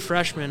I was a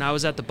freshman, I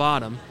was at the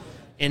bottom,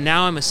 and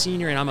now I'm a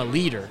senior and I'm a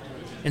leader.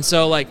 And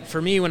so like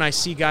for me, when I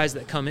see guys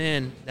that come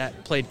in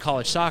that played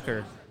college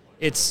soccer,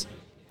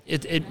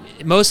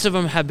 most of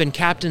them have been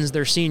captains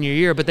their senior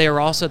year, but they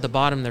were also at the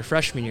bottom their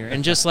freshman year.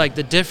 And just like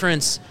the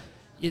difference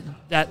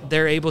that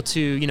they're able to,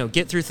 you know,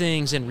 get through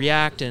things and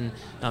react and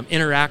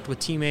interact with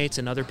teammates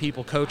and other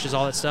people, coaches,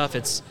 all that stuff,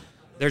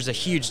 there's a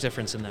huge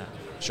difference in that.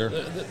 Sure.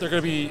 They're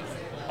going to be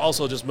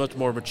also just much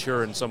more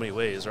mature in so many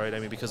ways, right? I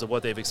mean, because of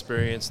what they've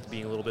experienced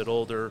being a little bit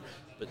older,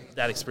 but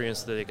that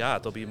experience that they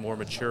got, they'll be more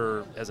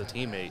mature as a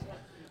teammate.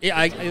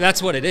 Yeah,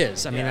 that's what it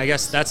is. I mean, I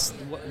guess that's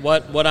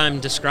what I'm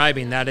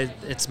describing, that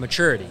it's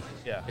maturity.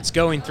 Yeah. It's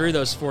going through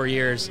those 4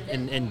 years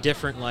in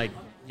different, like,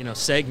 you know,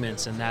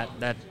 segments, and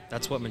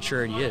that's what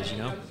maturity is, you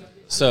know?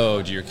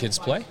 So do your kids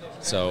play?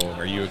 So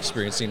are you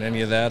experiencing any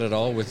of that at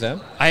all with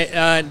them?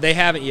 They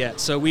haven't yet.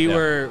 So we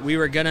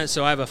were gonna.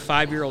 So I have a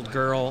 5-year-old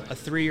girl, a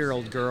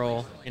 3-year-old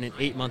girl, and an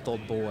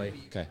 8-month-old boy.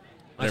 Okay.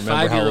 I don't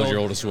remember how old your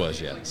oldest was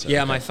yet. So,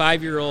 yeah, my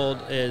 5-year-old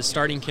is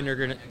starting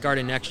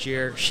kindergarten next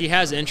year. She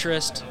has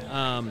interest,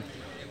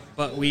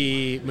 but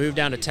we moved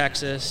down to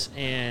Texas,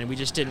 and we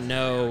just didn't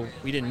know.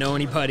 We didn't know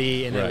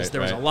anybody, and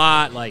there was a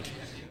lot like.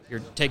 You're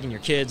taking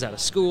your kids out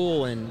of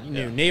school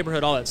and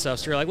neighborhood, all that stuff.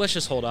 So you're like, let's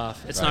just hold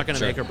off. It's not going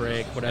to make or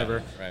break,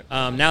 whatever.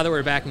 Now that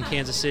we're back in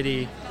Kansas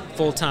City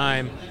full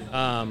time,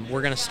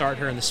 we're going to start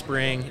her in the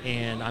spring,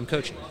 and I'm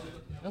coaching.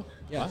 Oh,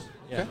 yeah. Wow.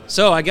 Okay.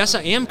 So I guess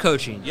I am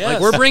coaching. Yes.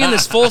 Like we're bringing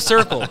this full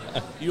circle.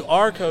 You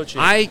are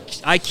coaching. I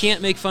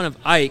can't make fun of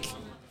Ike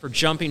for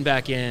jumping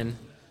back in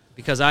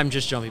because I'm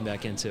just jumping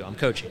back in too. I'm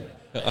coaching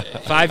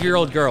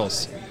 5-year-old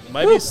girls.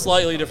 Might be a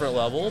slightly different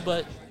level,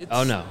 but it's...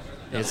 Oh no.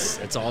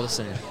 It's all the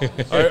same.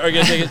 Are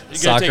you going to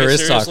soccer take it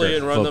is seriously soccer.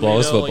 and run Football them,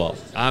 is football.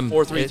 Like I'm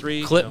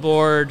 4-3-3,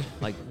 clipboard,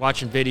 like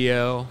watching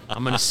video.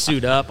 I'm going to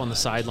suit up on the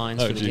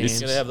sidelines for the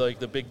games. You're going to have like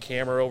the big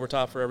camera over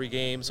top for every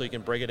game so you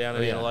can break it down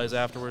and analyze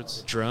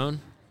afterwards.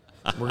 Drone.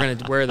 We're going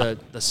to wear the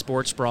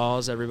sports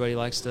bras everybody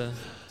likes to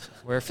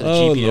wear for the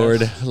GPS. Oh,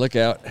 Lord. Look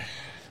out.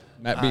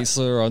 Matt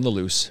Besler on the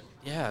loose.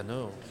 Yeah,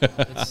 no.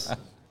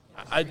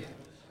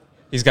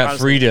 He's got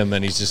freedom,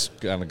 and he's just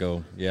gonna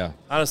go. Yeah.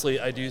 Honestly,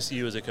 I do see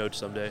you as a coach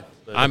someday.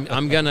 But you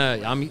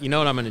know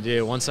what I'm gonna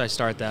do once I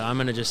start that? I'm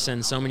gonna just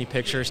send so many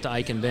pictures to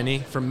Ike and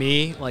Benny from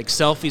me, like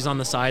selfies on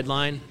the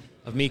sideline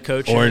of me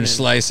coaching. Orange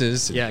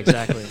slices. Yeah,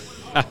 exactly.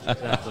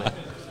 Exactly.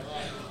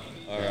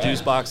 All right.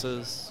 Juice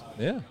boxes.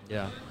 Yeah.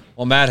 Yeah.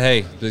 Well, Matt,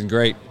 hey, it's been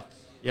great.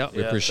 Yep.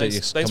 We appreciate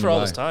you. Thanks for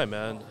all this time,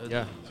 man.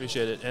 Yeah.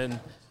 Appreciate it, and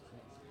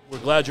we're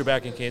glad you're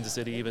back in Kansas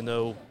City, even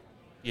though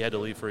you had to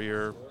leave for a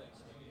year,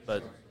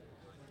 but.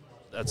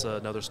 that's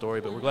another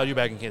story. But we're glad you're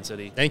back in Kansas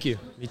City. Thank you.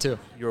 Me too.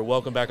 You're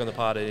welcome back on the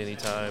pod at any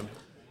time.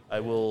 I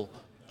will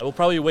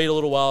probably wait a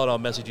little while, and I'll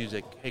message you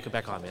like, hey, come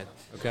back on, man.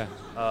 Okay.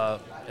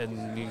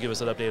 And you can give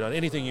us an update on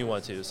anything you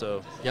want to.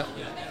 So. Yep.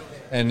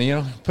 And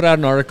put out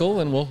an article,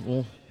 and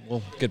we'll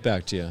get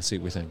back to you. See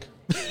what we think.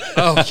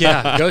 Oh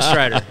yeah, Ghost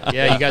Rider.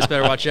 Yeah, you guys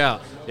better watch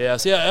out. Yeah.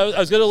 See, I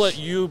was gonna let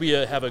you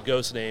have a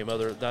ghost name,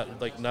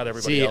 not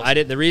everybody See,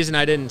 else. the reason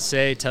I didn't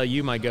tell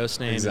you my ghost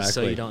name is so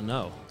Exactly. you don't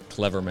know.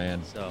 Clever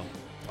man. So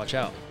watch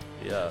out.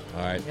 Yeah.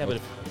 All right. Yeah,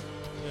 but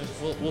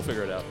we'll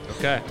figure it out.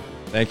 Okay.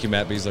 Thank you,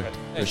 Matt Besler.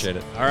 Appreciate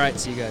it. All right.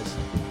 See you guys.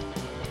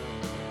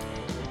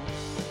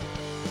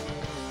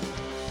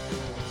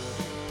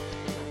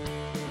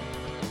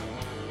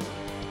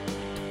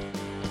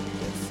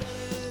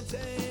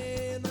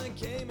 Saturday and the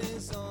game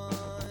is on.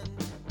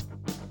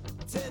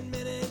 10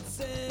 minutes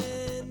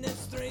in,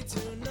 it's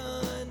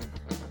 3-0.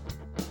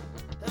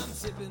 I'm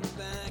tipping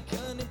back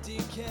on a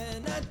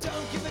can. I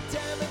don't give a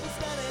damn if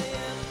it's 9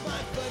 a.m.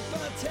 My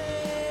football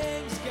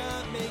team's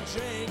got me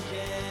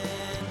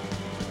drinking.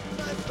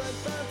 My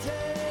football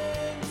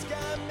team's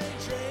got me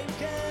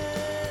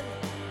drinking.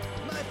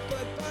 My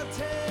football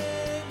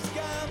team's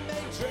got me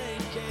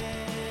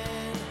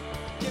drinking.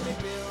 Give me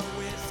beer or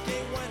whiskey,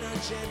 wine or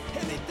gin,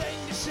 anything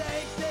to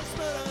shake this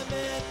mood I'm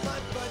in. My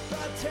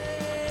football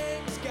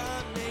team's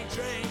got me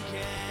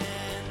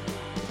drinking.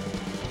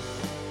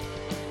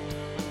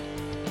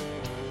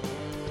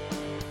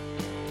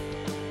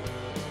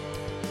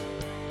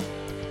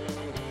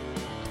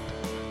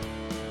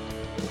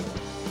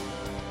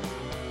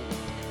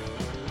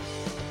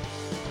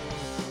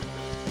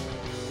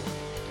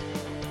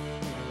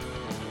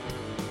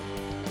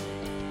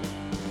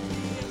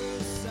 The other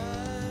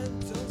side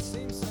don't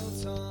seem so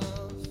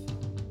tough,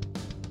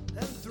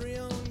 and 3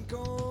 own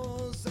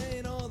goals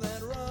ain't all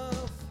that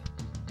rough.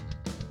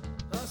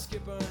 Our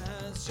skipper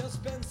has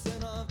just been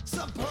sent off.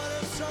 Some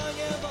pointers strong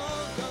have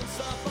all gone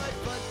soft. My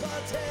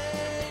football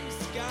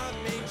team's got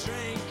me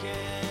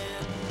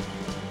drinking.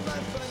 My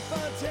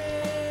football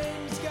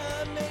team's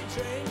got me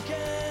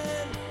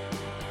drinking.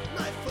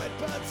 My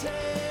football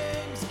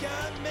team's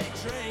got me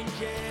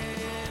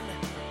drinking.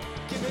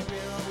 Give me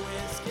beer or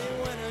whiskey,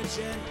 wine or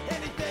gin,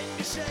 anything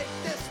to shake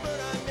this mood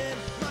I'm in.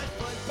 My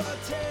football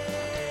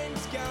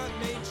team's got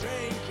me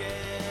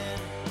drinking.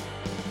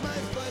 My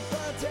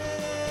football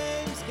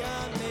team's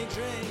got me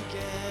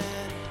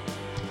drinking.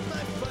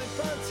 My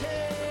football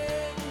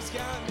team's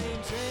got me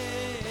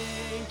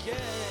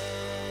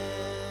drinking.